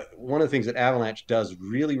one of the things that Avalanche does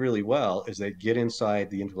really, really well is they get inside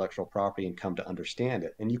the intellectual property and come to understand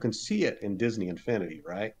it. And you can see it in Disney Infinity,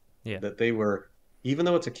 right? Yeah. That they were, even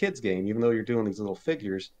though it's a kid's game, even though you're doing these little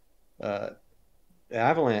figures, uh,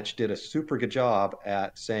 Avalanche did a super good job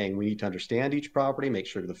at saying we need to understand each property, make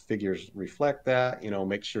sure the figures reflect that,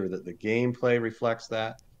 make sure that the gameplay reflects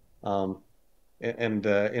that. Um, and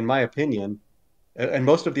in my opinion, and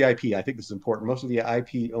most of the IP, I think this is important. Most of the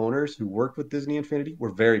IP owners who worked with Disney Infinity were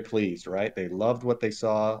very pleased, right? They loved what they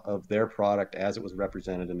saw of their product as it was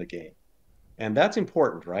represented in the game. And that's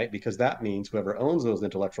important, right? Because that means whoever owns those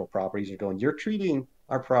intellectual properties are going, you're treating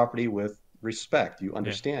our property with respect. You Yeah.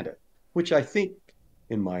 understand it, which I think,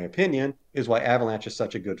 in my opinion, is why Avalanche is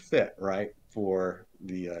such a good fit, right? For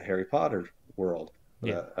the Harry Potter world.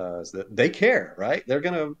 Yeah. Is that they care, right? They're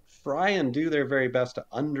going to try and do their very best to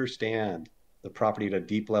understand the property at a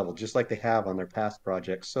deep level, just like they have on their past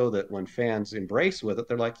projects, so that when fans embrace with it,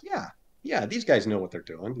 they're like, yeah, yeah, these guys know what they're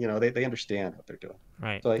doing. They understand what they're doing.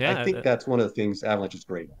 Right. So I Yeah. think that's one of the things Avalanche is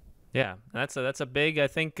great at. Yeah, that's a big. I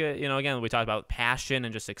think again we talked about passion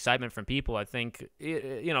and just excitement from people. I think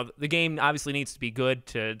the game obviously needs to be good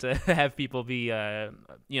to have people be I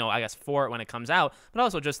guess for it when it comes out, but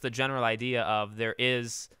also just the general idea of there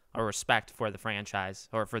is a respect for the franchise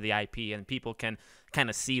or for the IP, and people can kind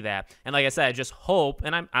of see that. And like I said, I just hope,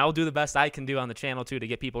 and I'll do the best I can do on the channel too to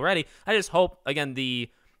get people ready. I just hope, again, the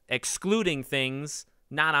excluding things,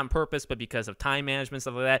 not on purpose, but because of time management,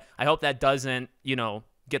 stuff like that, I hope that doesn't,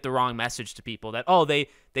 get the wrong message to people that, oh, they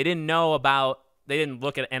didn't know about, they didn't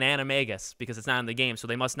look at an animagus because it's not in the game, so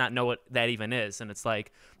they must not know what that even is. And it's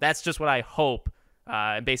like, that's just what I hope,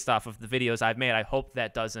 based off of the videos I've made, I hope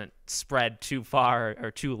that doesn't spread too far or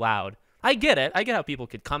too loud. I get it. I get how people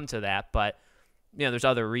could come to that, but there's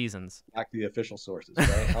other reasons. Back to the official sources,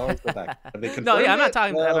 right? Always go back. Have they confirmed No, yeah, I'm not it?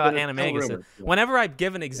 talking Well, about then it's still animagus. rumored. Whenever I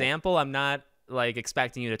give an example, I'm not like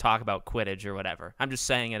expecting you to talk about Quidditch or whatever. I'm just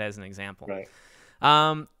saying it as an example. Right.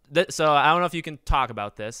 So I don't know if you can talk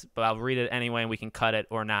about this, but I'll read it anyway, and we can cut it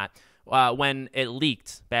or not. When it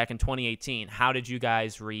leaked back in 2018, how did you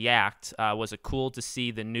guys react? Was it cool to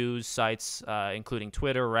see the news sites, including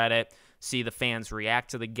Twitter, Reddit, see the fans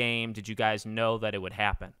react to the game? Did you guys know that it would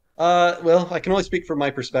happen? Well, I can only speak from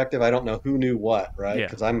my perspective. I don't know who knew what, right? Yeah.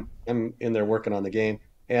 Because I'm in there working on the game,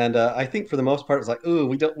 and I think for the most part, it's like, ooh,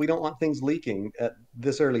 we don't want things leaking at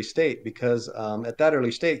this early state because at that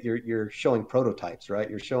early state, you're showing prototypes, right?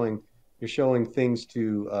 You're showing things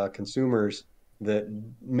to consumers that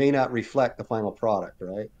may not reflect the final product,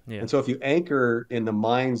 right? Yeah. And so if you anchor in the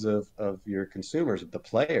minds of your consumers, of the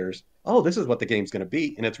players, oh, this is what the game's going to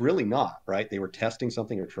be, and it's really not, right? They were testing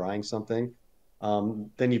something or trying something.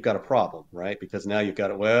 Then you've got a problem, right? Because now you've got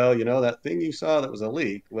it. Well, that thing you saw that was a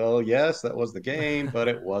leak. Well, yes, that was the game, but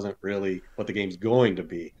it wasn't really what the game's going to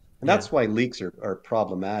be. And Yeah. that's why leaks are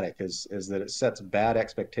problematic, is that it sets bad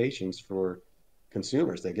expectations for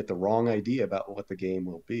consumers. They get the wrong idea about what the game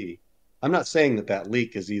will be. I'm not saying that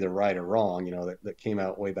leak is either right or wrong, that came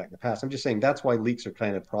out way back in the past. I'm just saying that's why leaks are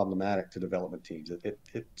kind of problematic to development teams.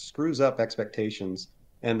 It screws up expectations,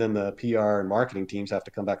 and then the PR and marketing teams have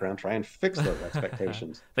to come back around and try and fix those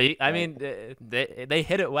expectations. But I Right. mean, they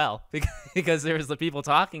hit it well because there was the people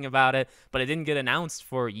talking about it, but it didn't get announced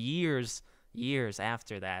for years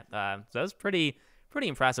after that. So that was pretty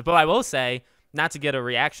impressive. But I will say, not to get a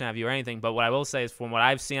reaction out of you or anything, but what I will say is from what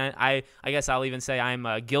I've seen, I guess I'll even say I'm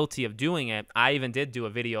guilty of doing it. I even did do a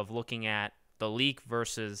video of looking at the leak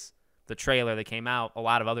versus the trailer that came out. A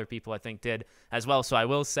lot of other people, I think, did as well. So I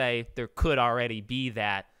will say there could already be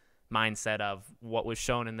that mindset of what was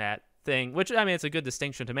shown in that thing, which, I mean, it's a good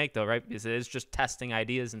distinction to make, though, right? Because it is just testing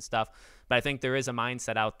ideas and stuff. But I think there is a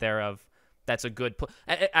mindset out there of that's a good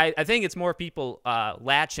I think it's more people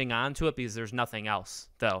latching onto it because there's nothing else,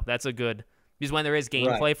 though. That's a good... Because when there is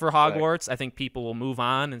gameplay Right. for Right. Hogwarts, I think people will move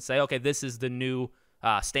on and say, okay, this is the new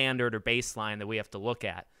standard or baseline that we have to look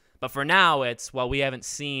at. But for now, it's, well, we haven't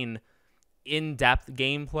seen in-depth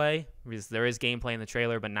gameplay, because there is gameplay in the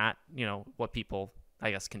trailer, but not, what people,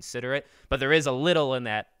 I guess, consider it. But there is a little in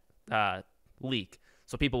that leak,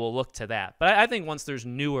 so people will look to that. But I think once there's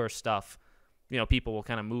newer stuff, people will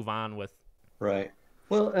kind of move on with. Right.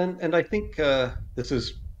 Well, and I think this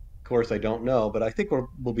is, of course, I don't know, but I think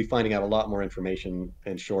we'll be finding out a lot more information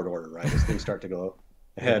in short order, right? As things start to go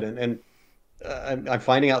ahead, and I'm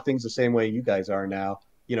finding out things the same way you guys are now.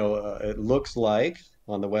 It looks like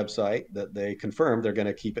on the website that they confirmed they're going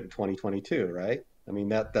to keep it in 2022, right? I mean,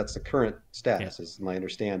 that's the current status, is my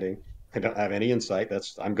understanding. I don't have any insight.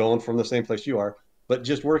 I'm going from the same place you are. But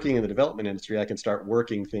just working in the development industry, I can start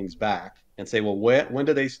working things back and say, well, when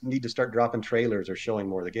do they need to start dropping trailers or showing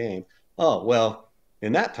more of the game? Oh, well,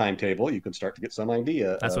 in that timetable, you can start to get some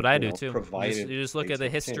idea. That's of, what I do too. Provided You just look at the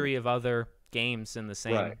history of other games in the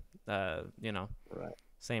same, Right. Right.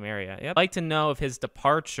 same area. Yep. I'd like to know if his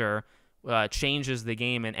departure changes the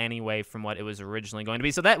game in any way from what it was originally going to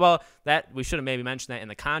be. So that we should have maybe mentioned that in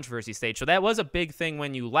the controversy stage. So that was a big thing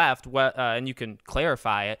when you left, and you can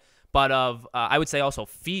clarify it. But I would say also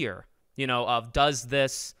fear, of does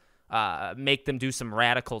this make them do some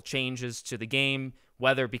radical changes to the game,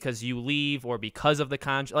 whether because you leave or because of the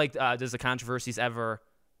does the controversies ever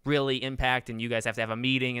really impact, and you guys have to have a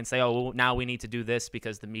meeting and say, oh, well, now we need to do this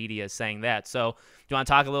because the media is saying that. So do you want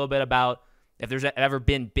to talk a little bit about if there's ever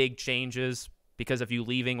been big changes because of you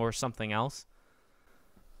leaving or something else?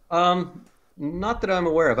 Not that I'm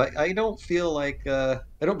aware of. I don't feel like I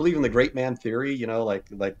don't believe in the great man theory, like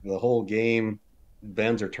the whole game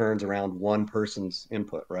bends or turns around one person's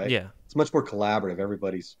input, right? Yeah. It's much more collaborative.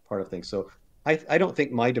 Everybody's part of things. So I don't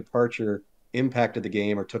think my departure impacted the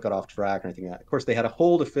game or took it off track or anything like that. Of course, they had a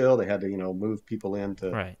hole to fill. They had to, move people in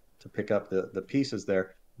Right. to pick up the pieces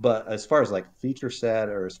there. But as far as like feature set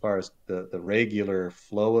or as far as the regular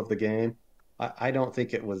flow of the game, I don't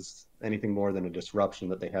think it was anything more than a disruption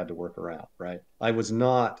that they had to work around, right? I was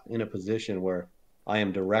not in a position where I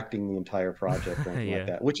am directing the entire project or anything like Yeah.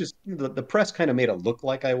 that, which is the press kind of made it look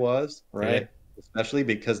like I was, Yeah. right? Especially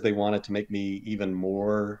because they wanted to make me even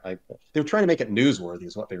more. They were trying to make it newsworthy,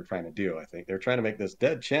 is what they were trying to do. I think they were trying to make this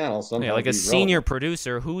dead channel Yeah, somehow like a be senior relevant.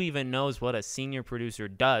 producer, who even knows what a senior producer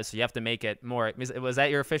does? So you have to make it more. Was that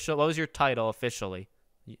your official? What was your title officially?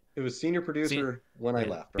 It was senior See, producer when I yeah,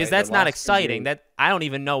 left, because right? The that's not last 2 exciting. years, That I don't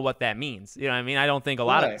even know what that means. You know what I mean? I don't think a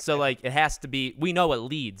lot of right? so like it has to be. We know what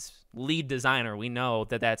lead designer. We know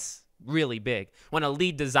that that's really big. When a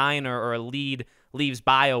lead designer or a lead leaves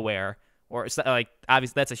BioWare or like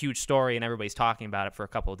obviously that's a huge story and everybody's talking about it for a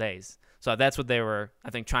couple of days. So that's what they were,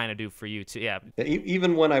 I think, trying to do for you too. Yeah,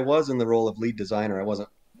 Even when I was in the role of lead designer, I wasn't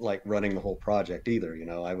like running the whole project either.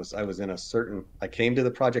 I was in a certain. I came to the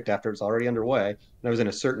project after it was already underway, and I was in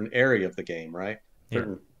a certain area of the game, right? yeah,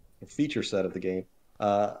 Certain feature set of the game.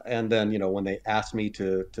 And then, when they asked me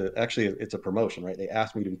to actually, it's a promotion, right? They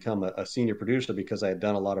asked me to become a senior producer because I had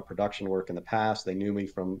done a lot of production work in the past. They knew me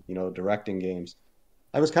from, directing games.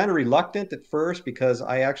 I was kind of reluctant at first because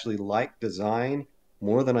I actually like design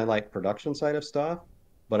more than I like production side of stuff.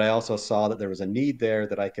 But I also saw that there was a need there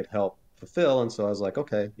that I could help fulfill, and so I was like,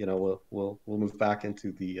 okay, we'll move back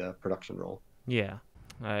into the production role. yeah.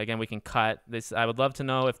 Again, we can cut this. I would love to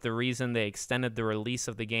know if the reason they extended the release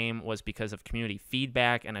of the game was because of community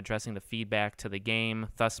feedback and addressing the feedback to the game,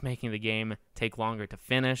 thus making the game take longer to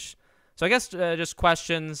finish. So I guess just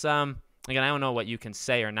questions. Again, I don't know what you can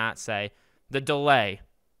say or not say. The delay.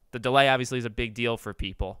 The delay obviously is a big deal for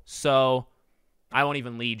people. So I won't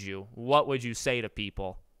even lead you. What would you say to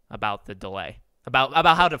people about the delay? About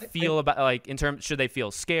how to I feel about like in terms should they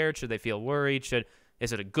feel scared? Should they feel worried?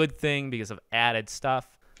 Is it a good thing because of added stuff?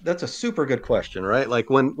 That's a super good question, right? Like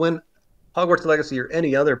when Hogwarts Legacy or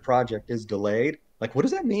any other project is delayed, like what does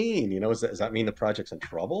that mean? Does that mean the project's in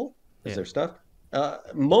trouble? Is Yeah. there stuff?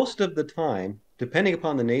 Most of the time, depending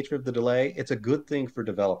upon the nature of the delay, it's a good thing for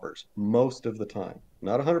developers. Most of the time,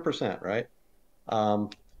 not 100%, right? Um,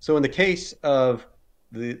 so in the case of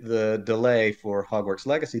the delay for Hogwarts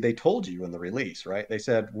Legacy, they told you in the release, right? They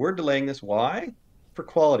said, we're delaying this. Why? For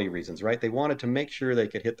quality reasons, right? They wanted to make sure they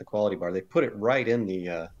could hit the quality bar. They put it right in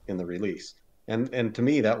the release. And to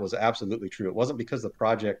me, that was absolutely true. It wasn't because the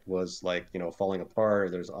project was like, falling apart or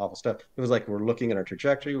there's awful stuff. It was like we're looking at our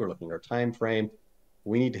trajectory, we're looking at our time frame.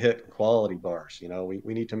 We need to hit quality bars.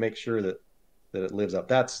 We need to make sure that it lives up.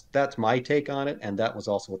 That's my take on it, and that was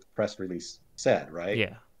also what the press release said, right?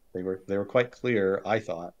 Yeah. They were quite clear, I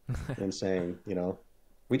thought, in saying,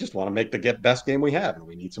 we just want to make the best game we have, and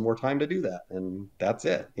we need some more time to do that, and that's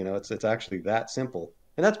it. It's actually that simple,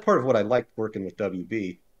 and that's part of what I liked working with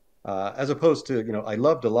WB. As opposed to, I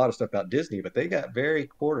loved a lot of stuff about Disney, but they got very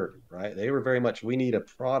quarterly, right? They were very much, we need a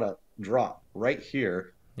product drop right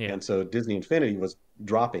here. Yeah. And so Disney Infinity was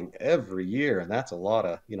dropping every year, and that's a lot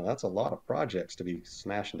of projects to be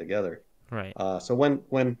smashing together. Right. So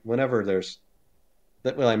whenever there's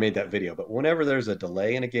that, well, I made that video, but whenever there's a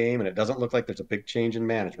delay in a game and it doesn't look like there's a big change in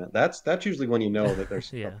management, that's usually when you know that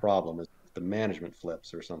there's a Yeah. problem. Is the management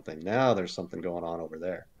flips or something. Now there's something going on over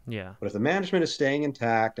there. Yeah. But if the management is staying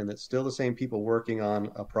intact and it's still the same people working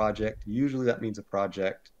on a project, usually that means a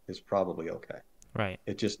project is probably okay. Right.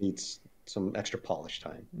 It just needs some extra polish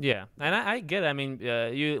time. Yeah, and I get it. I mean,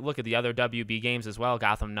 you look at the other WB games as well.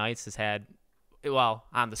 Gotham Knights has had, well,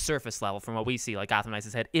 on the surface level, from what we see, like Gotham Knights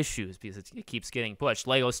has had issues because it keeps getting pushed.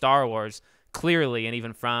 Lego Star Wars, clearly, and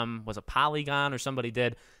even from was a Polygon or somebody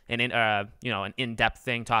did an in-depth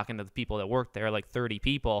thing talking to the people that worked there, like 30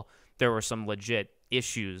 people. There were some legit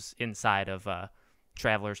issues inside of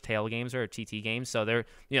Traveler's Tale games or TT games. So there,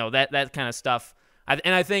 that kind of stuff.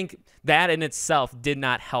 And I think that in itself did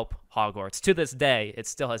not help Hogwarts. To this day, it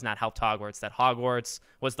still has not helped Hogwarts. That Hogwarts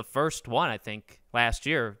was the first one, I think, last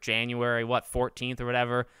year, January, 14th or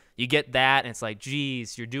whatever. You get that, and it's like,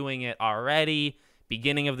 geez, you're doing it already.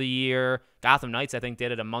 Beginning of the year. Gotham Knights, I think,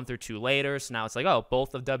 did it a month or two later. So now it's like, oh,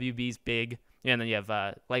 both of WB's big. And then you have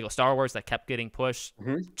Lego Star Wars that kept getting pushed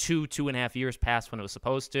Mm-hmm. 2.5 years past when it was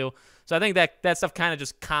supposed to. So I think that stuff kind of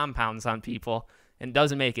just compounds on people and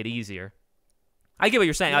doesn't make it easier. I get what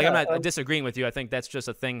you're saying. Like, I'm Yeah. not disagreeing with you. I think that's just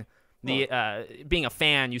a thing. Huh. Being a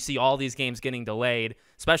fan, you see all these games getting delayed,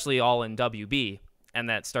 especially all in WB, and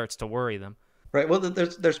that starts to worry them. Right. Well,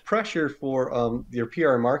 there's pressure for your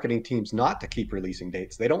PR and marketing teams not to keep releasing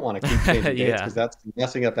dates. They don't want to keep changing dates Yeah. because that's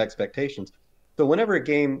messing up expectations. So whenever a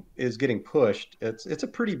game is getting pushed, it's a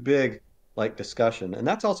pretty big like discussion, and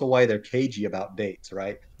that's also why they're cagey about dates,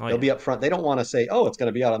 right? Oh They'll yeah. be upfront. They don't want to say, "Oh, it's going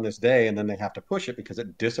to be out on this day," and then they have to push it because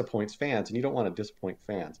it disappoints fans, and you don't want to disappoint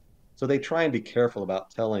fans. So they try and be careful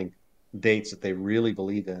about telling dates that they really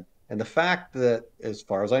believe in. And the fact that, as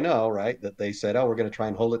far as I know, right, that they said, oh, we're going to try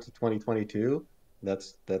and hold it to 2022, that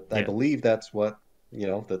I Yeah. believe that's what,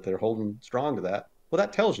 that they're holding strong to that. Well,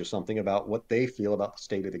 that tells you something about what they feel about the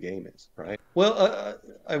state of the game is, right? Well,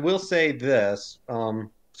 I will say this.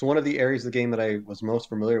 So one of the areas of the game that I was most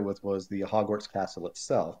familiar with was the Hogwarts castle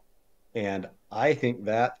itself. And I think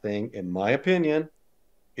that thing, in my opinion,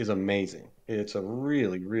 is amazing. It's a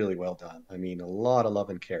really, really well done. I mean, a lot of love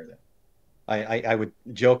and care there. I would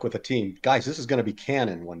joke with the team, guys, this is going to be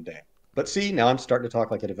canon one day. But see, now I'm starting to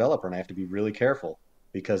talk like a developer, and I have to be really careful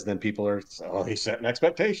because then people are, oh, he's setting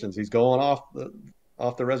expectations. He's going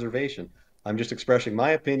off the reservation. I'm just expressing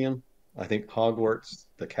my opinion. I think Hogwarts,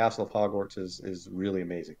 the Castle of Hogwarts, is really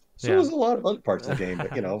amazing. So Yeah. is a lot of other parts of the game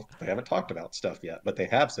that they haven't talked about stuff yet, but they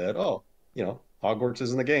have said, oh, Hogwarts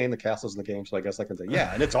is in the game, the castle's in the game, so I guess I can say,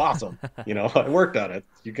 yeah, and it's awesome. I worked on it.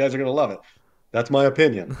 You guys are gonna love it. That's my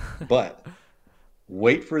opinion. But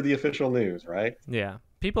wait for the official news, right? Yeah,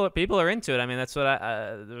 people are into it. I mean, that's what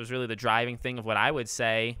that was really the driving thing of what I would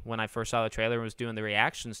say when I first saw the trailer and was doing the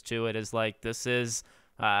reactions to it. Is like this is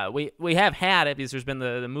we have had it because there's been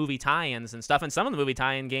the movie tie-ins and stuff, and some of the movie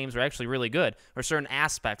tie-in games are actually really good, or certain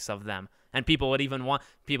aspects of them. And people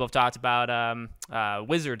have talked about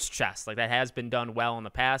Wizard's Chess, like that has been done well in the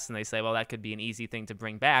past, and they say, well, that could be an easy thing to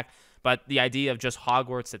bring back. But the idea of just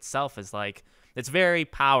Hogwarts itself is like it's very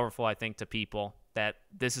powerful, I think, to people that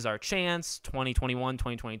this is our chance, 2021,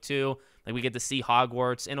 2022. Like we get to see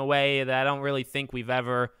Hogwarts in a way that I don't really think we've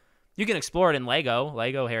ever. You can explore it in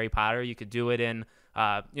Lego Harry Potter. You could do it in,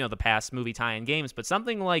 the past movie tie-in games. But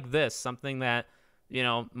something like this, something that,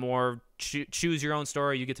 more choose your own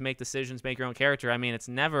story. You get to make decisions, make your own character. I mean, it's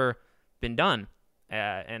never been done,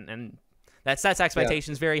 and that sets Yeah,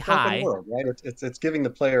 expectations very it's open high. world, right? It's giving the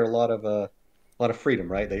player a lot of freedom,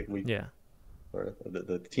 right? Yeah, Or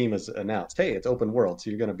the team has announced, hey, it's open world, so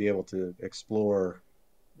you're going to be able to explore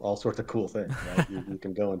all sorts of cool things, right? You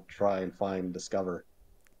can go and try and find, discover.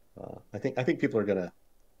 I think people are going to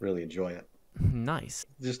really enjoy it. nice.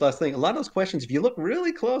 Just last thing, a lot of those questions, if you look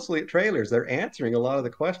really closely at trailers, they're answering a lot of the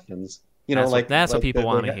questions. That's what people That they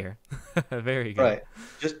want to have. hear. Very good. Right.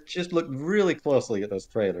 Just look really closely at those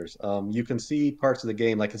trailers. You can see parts of the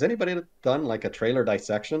game. Like, has anybody done like a trailer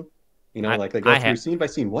dissection? I Like they go I through have. scene by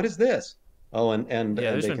scene. What is this? Oh, and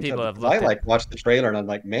Yeah, there's they been can tell people that have because I looked at. like watch the trailer and I'm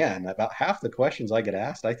like, man, about half the questions I get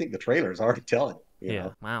asked, I think the trailer is already telling you, Yeah,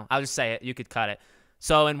 wow. I'll just say it. You could cut it.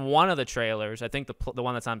 So in one of the trailers, I think the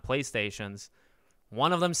one that's on PlayStations,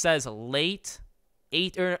 one of them says late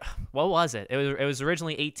eight or what was it? It was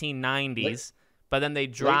originally Late 1890s, but then they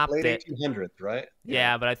late dropped late it. 1800s, right?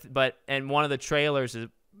 Yeah. Yeah, but and one of the trailers is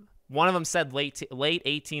one of them said late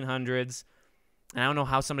 1800s, and I don't know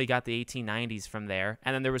how somebody got the 1890s from there.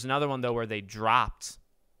 And then there was another one though where they dropped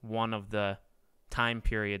one of the time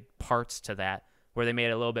period parts to that, where they made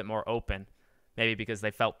it a little bit more open. Maybe because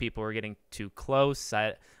they felt people were getting too close.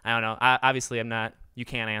 I don't know. Obviously, I'm not. You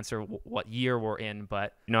can't answer what year we're in,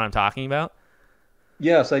 but you know what I'm talking about.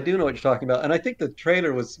 Yes, I do know what you're talking about, and I think the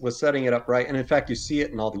trailer was setting it up right. And in fact, you see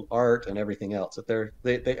it in all the art and everything else that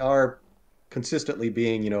they are consistently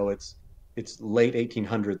being, it's late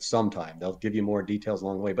 1800s sometime. They'll give you more details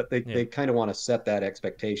along the way, but they Yeah, they kind of want to set that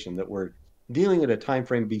expectation that we're dealing at a time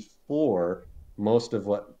frame before most of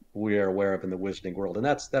what we are aware of in the wizarding world, and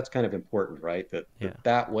that's kind of important, right? That yeah,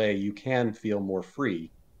 that way you can feel more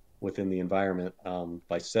free within the environment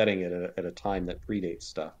by setting it at a time that predates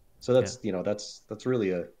stuff. So yeah. that's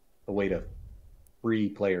really a way to free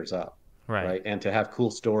players up, Right. right? And to have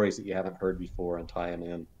cool stories that you haven't heard before and tie them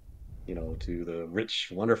in, to the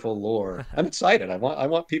rich, wonderful lore. I'm excited. I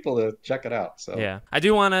want people to check it out. So Yeah. I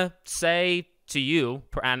do want to say to you,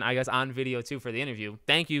 and I guess on video too for the interview,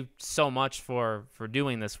 thank you so much for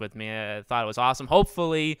doing this with me. I thought it was awesome.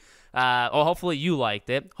 Hopefully, hopefully you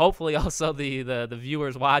liked it. Hopefully also the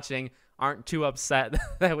viewers watching aren't too upset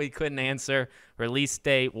that we couldn't answer release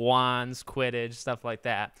date, wands, Quidditch, stuff like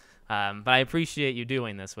that. But I appreciate you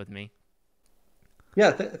doing this with me.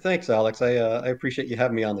 yeah, thanks, Alex. I appreciate you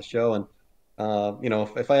having me on the show. And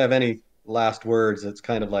if I have any last words, it's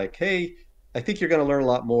kind of like, hey, I think you're going to learn a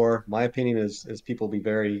lot more. My opinion is people will be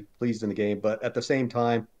very pleased in the game, but at the same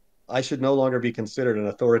time, I should no longer be considered an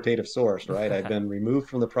authoritative source, right? I've been removed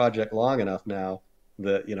from the project long enough now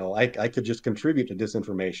that I could just contribute to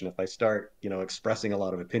disinformation if I start expressing a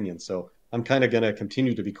lot of opinions. So I'm kind of going to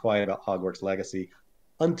continue to be quiet about Hogwarts Legacy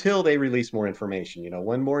until they release more information.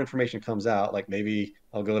 When more information comes out, like maybe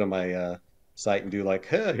I'll go to my site and do like,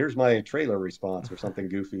 hey, here's my trailer response or something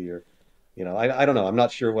goofy, or I don't know. I'm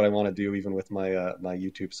not sure what I want to do even with my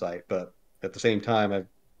YouTube site, but at the same time, I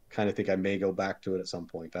kind of think I may go back to it at some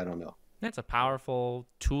point. I don't know. That's a powerful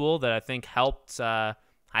tool that I think helped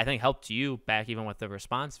you back even with the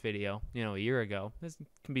response video, a year ago. This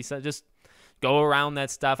can be just go around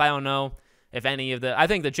that stuff. I don't know if any of I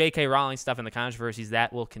think the J.K. Rowling stuff and the controversies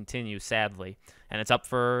that will continue, sadly, and it's up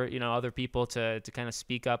for other people to kind of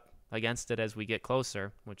speak up against it as we get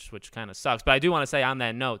closer, which kind of sucks. But I do want to say on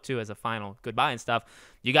that note too, as a final goodbye and stuff,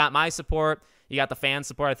 you got my support. You got the fan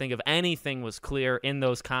support. I think if anything was clear in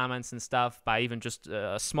those comments and stuff by even just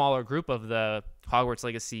a smaller group of the Hogwarts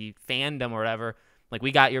Legacy fandom or whatever, like,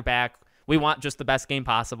 we got your back. We want just the best game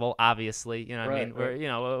possible, obviously. You know what I mean?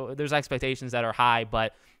 We're, there's expectations that are high,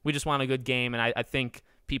 but we just want a good game, and I think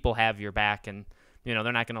people have your back, and, they're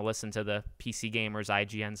not going to listen to the PC gamers,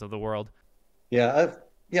 IGNs of the world. Yeah,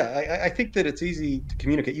 I think that it's easy to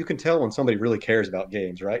communicate. You can tell when somebody really cares about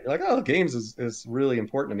games, right? You're like, oh, games is really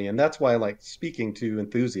important to me. And that's why I like speaking to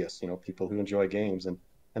enthusiasts, people who enjoy games.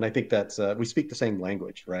 And I think that's we speak the same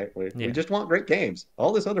language, right? We just want great games.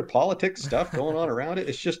 All this other politics stuff going on around it,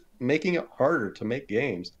 it's just making it harder to make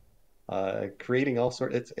games. Creating all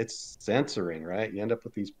sorts, it's censoring, right? You end up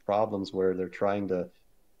with these problems where they're trying to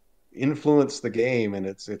influence the game and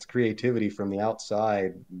its creativity from the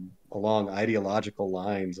outside along ideological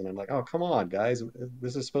lines. And I'm like, oh, come on, guys,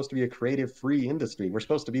 this is supposed to be a creative free industry. We're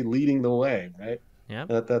supposed to be leading the way, right? Yeah.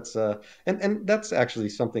 That's and that's actually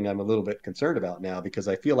something I'm a little bit concerned about now, because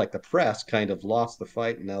I feel like the press kind of lost the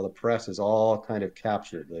fight, and now the press is all kind of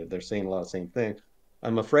captured. They're saying a lot of the same thing.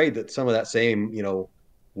 I'm afraid that some of that same,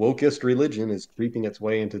 wokeist religion is creeping its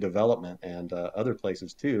way into development and other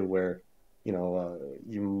places too, where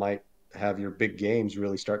you might have your big games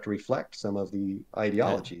really start to reflect some of the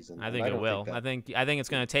ideologies. And I think and it will. Think I think it's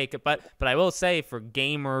going to take it, but I will say, for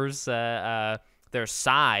gamers, their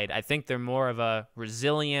side, I think they're more of a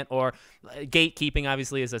resilient, or gatekeeping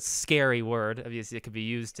obviously is a scary word. Obviously, it could be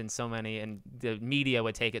used in so many, and the media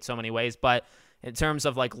would take it so many ways. But in terms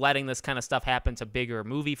of like letting this kind of stuff happen to bigger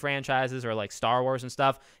movie franchises or like Star Wars and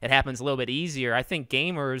stuff, it happens a little bit easier. I think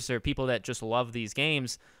gamers, or people that just love these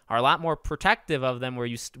games, are a lot more protective of them, where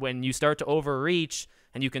when you start to overreach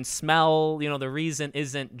and you can smell, the reason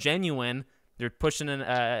isn't genuine, they're pushing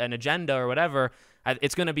an agenda or whatever,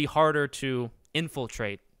 it's going to be harder to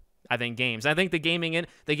infiltrate, I think, games. I think the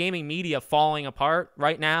gaming media falling apart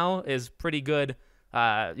right now is pretty good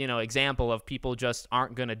example of people just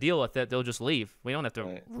aren't going to deal with it. They'll just leave. We don't have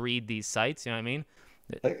to read these sites. You know what I mean?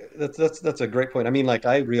 That's a great point. I mean, like,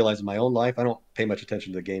 I realize in my own life, I don't pay much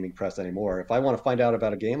attention to the gaming press anymore. If I want to find out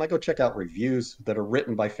about a game, I go check out reviews that are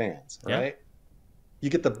written by fans, right? You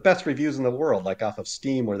get the best reviews in the world, like off of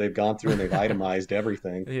Steam, where they've gone through and they've itemized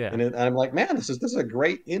everything. And I'm like, man, this is a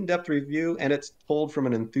great in-depth review, and it's told from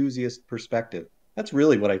an enthusiast perspective. That's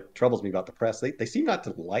really what troubles me about the press. They seem not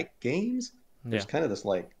to like games. There's kind of this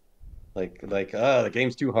the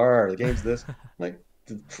game's too hard, the game's this. Like,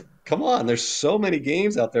 come on, there's so many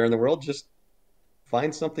games out there in the world. Just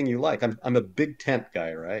find something you like. I'm a big tent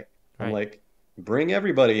guy, right? I'm like, bring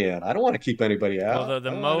everybody in. I don't want to keep anybody out. Well,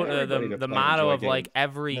 the motto of like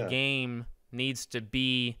every game needs to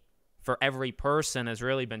be for every person has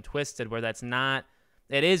really been twisted, where that's not.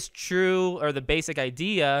 It is true, or the basic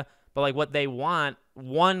idea, but like what they want,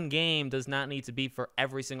 one game does not need to be for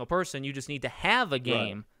every single person. You just need to have a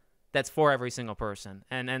game that's for every single person,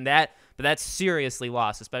 but that's seriously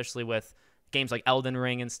lost, especially with games like Elden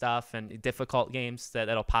Ring and stuff, and difficult games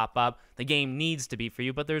that'll pop up. The game needs to be for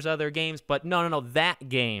you, but there's other games. But no, that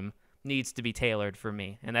game needs to be tailored for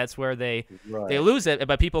me, and that's where they lose it.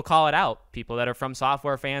 But people call it out. People that are From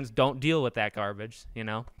Software fans don't deal with that garbage,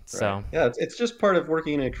 So yeah, it's just part of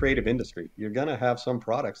working in a creative industry. You're gonna have some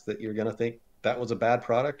products that you're gonna think that was a bad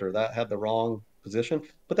product, or that had the wrong position,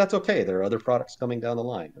 but that's okay. There are other products coming down the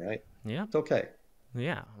line, right? Yeah, it's okay.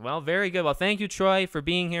 Yeah, well, very good. Well, thank you, Troy, for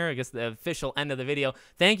being here. I guess the official end of the video.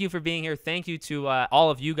 Thank you for being here. Thank you to all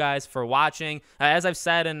of you guys for watching. As I've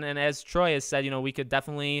said, and as Troy has said, we could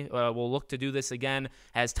definitely, we'll look to do this again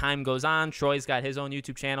as time goes on. Troy's got his own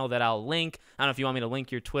YouTube channel that I'll link. I don't know if you want me to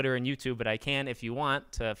link your Twitter and YouTube, but I can if you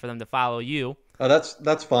want for them to follow you. Oh,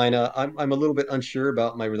 that's fine. I'm a little bit unsure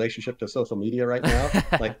about my relationship to social media right now,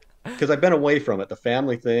 because I've been away from it. The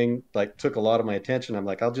family thing took a lot of my attention. I'm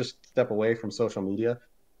like, I'll just step away from social media.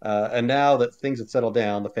 And now that things have settled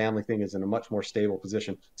down, the family thing is in a much more stable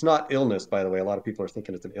position. It's not illness, by the way. A lot of people are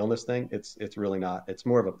thinking it's an illness thing. It's really not. It's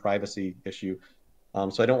more of a privacy issue.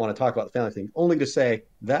 So I don't want to talk about the family thing, only to say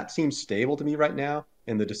that seems stable to me right now.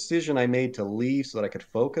 And the decision I made to leave so that I could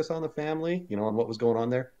focus on the family, on what was going on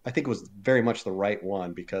there, I think was very much the right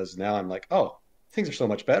one, because now I'm like, oh, things are so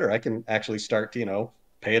much better. I can actually start to,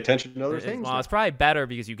 pay attention to other things Well, now. it's probably better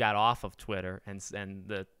because you got off of Twitter and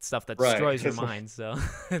the stuff that Right. destroys your mind. So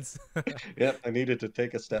it's Yeah, I needed to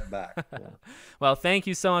take a step back. Yeah. well, thank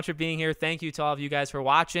you so much for being here. Thank you to all of you guys for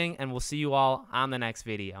watching, and we'll see you all on the next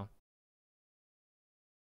video.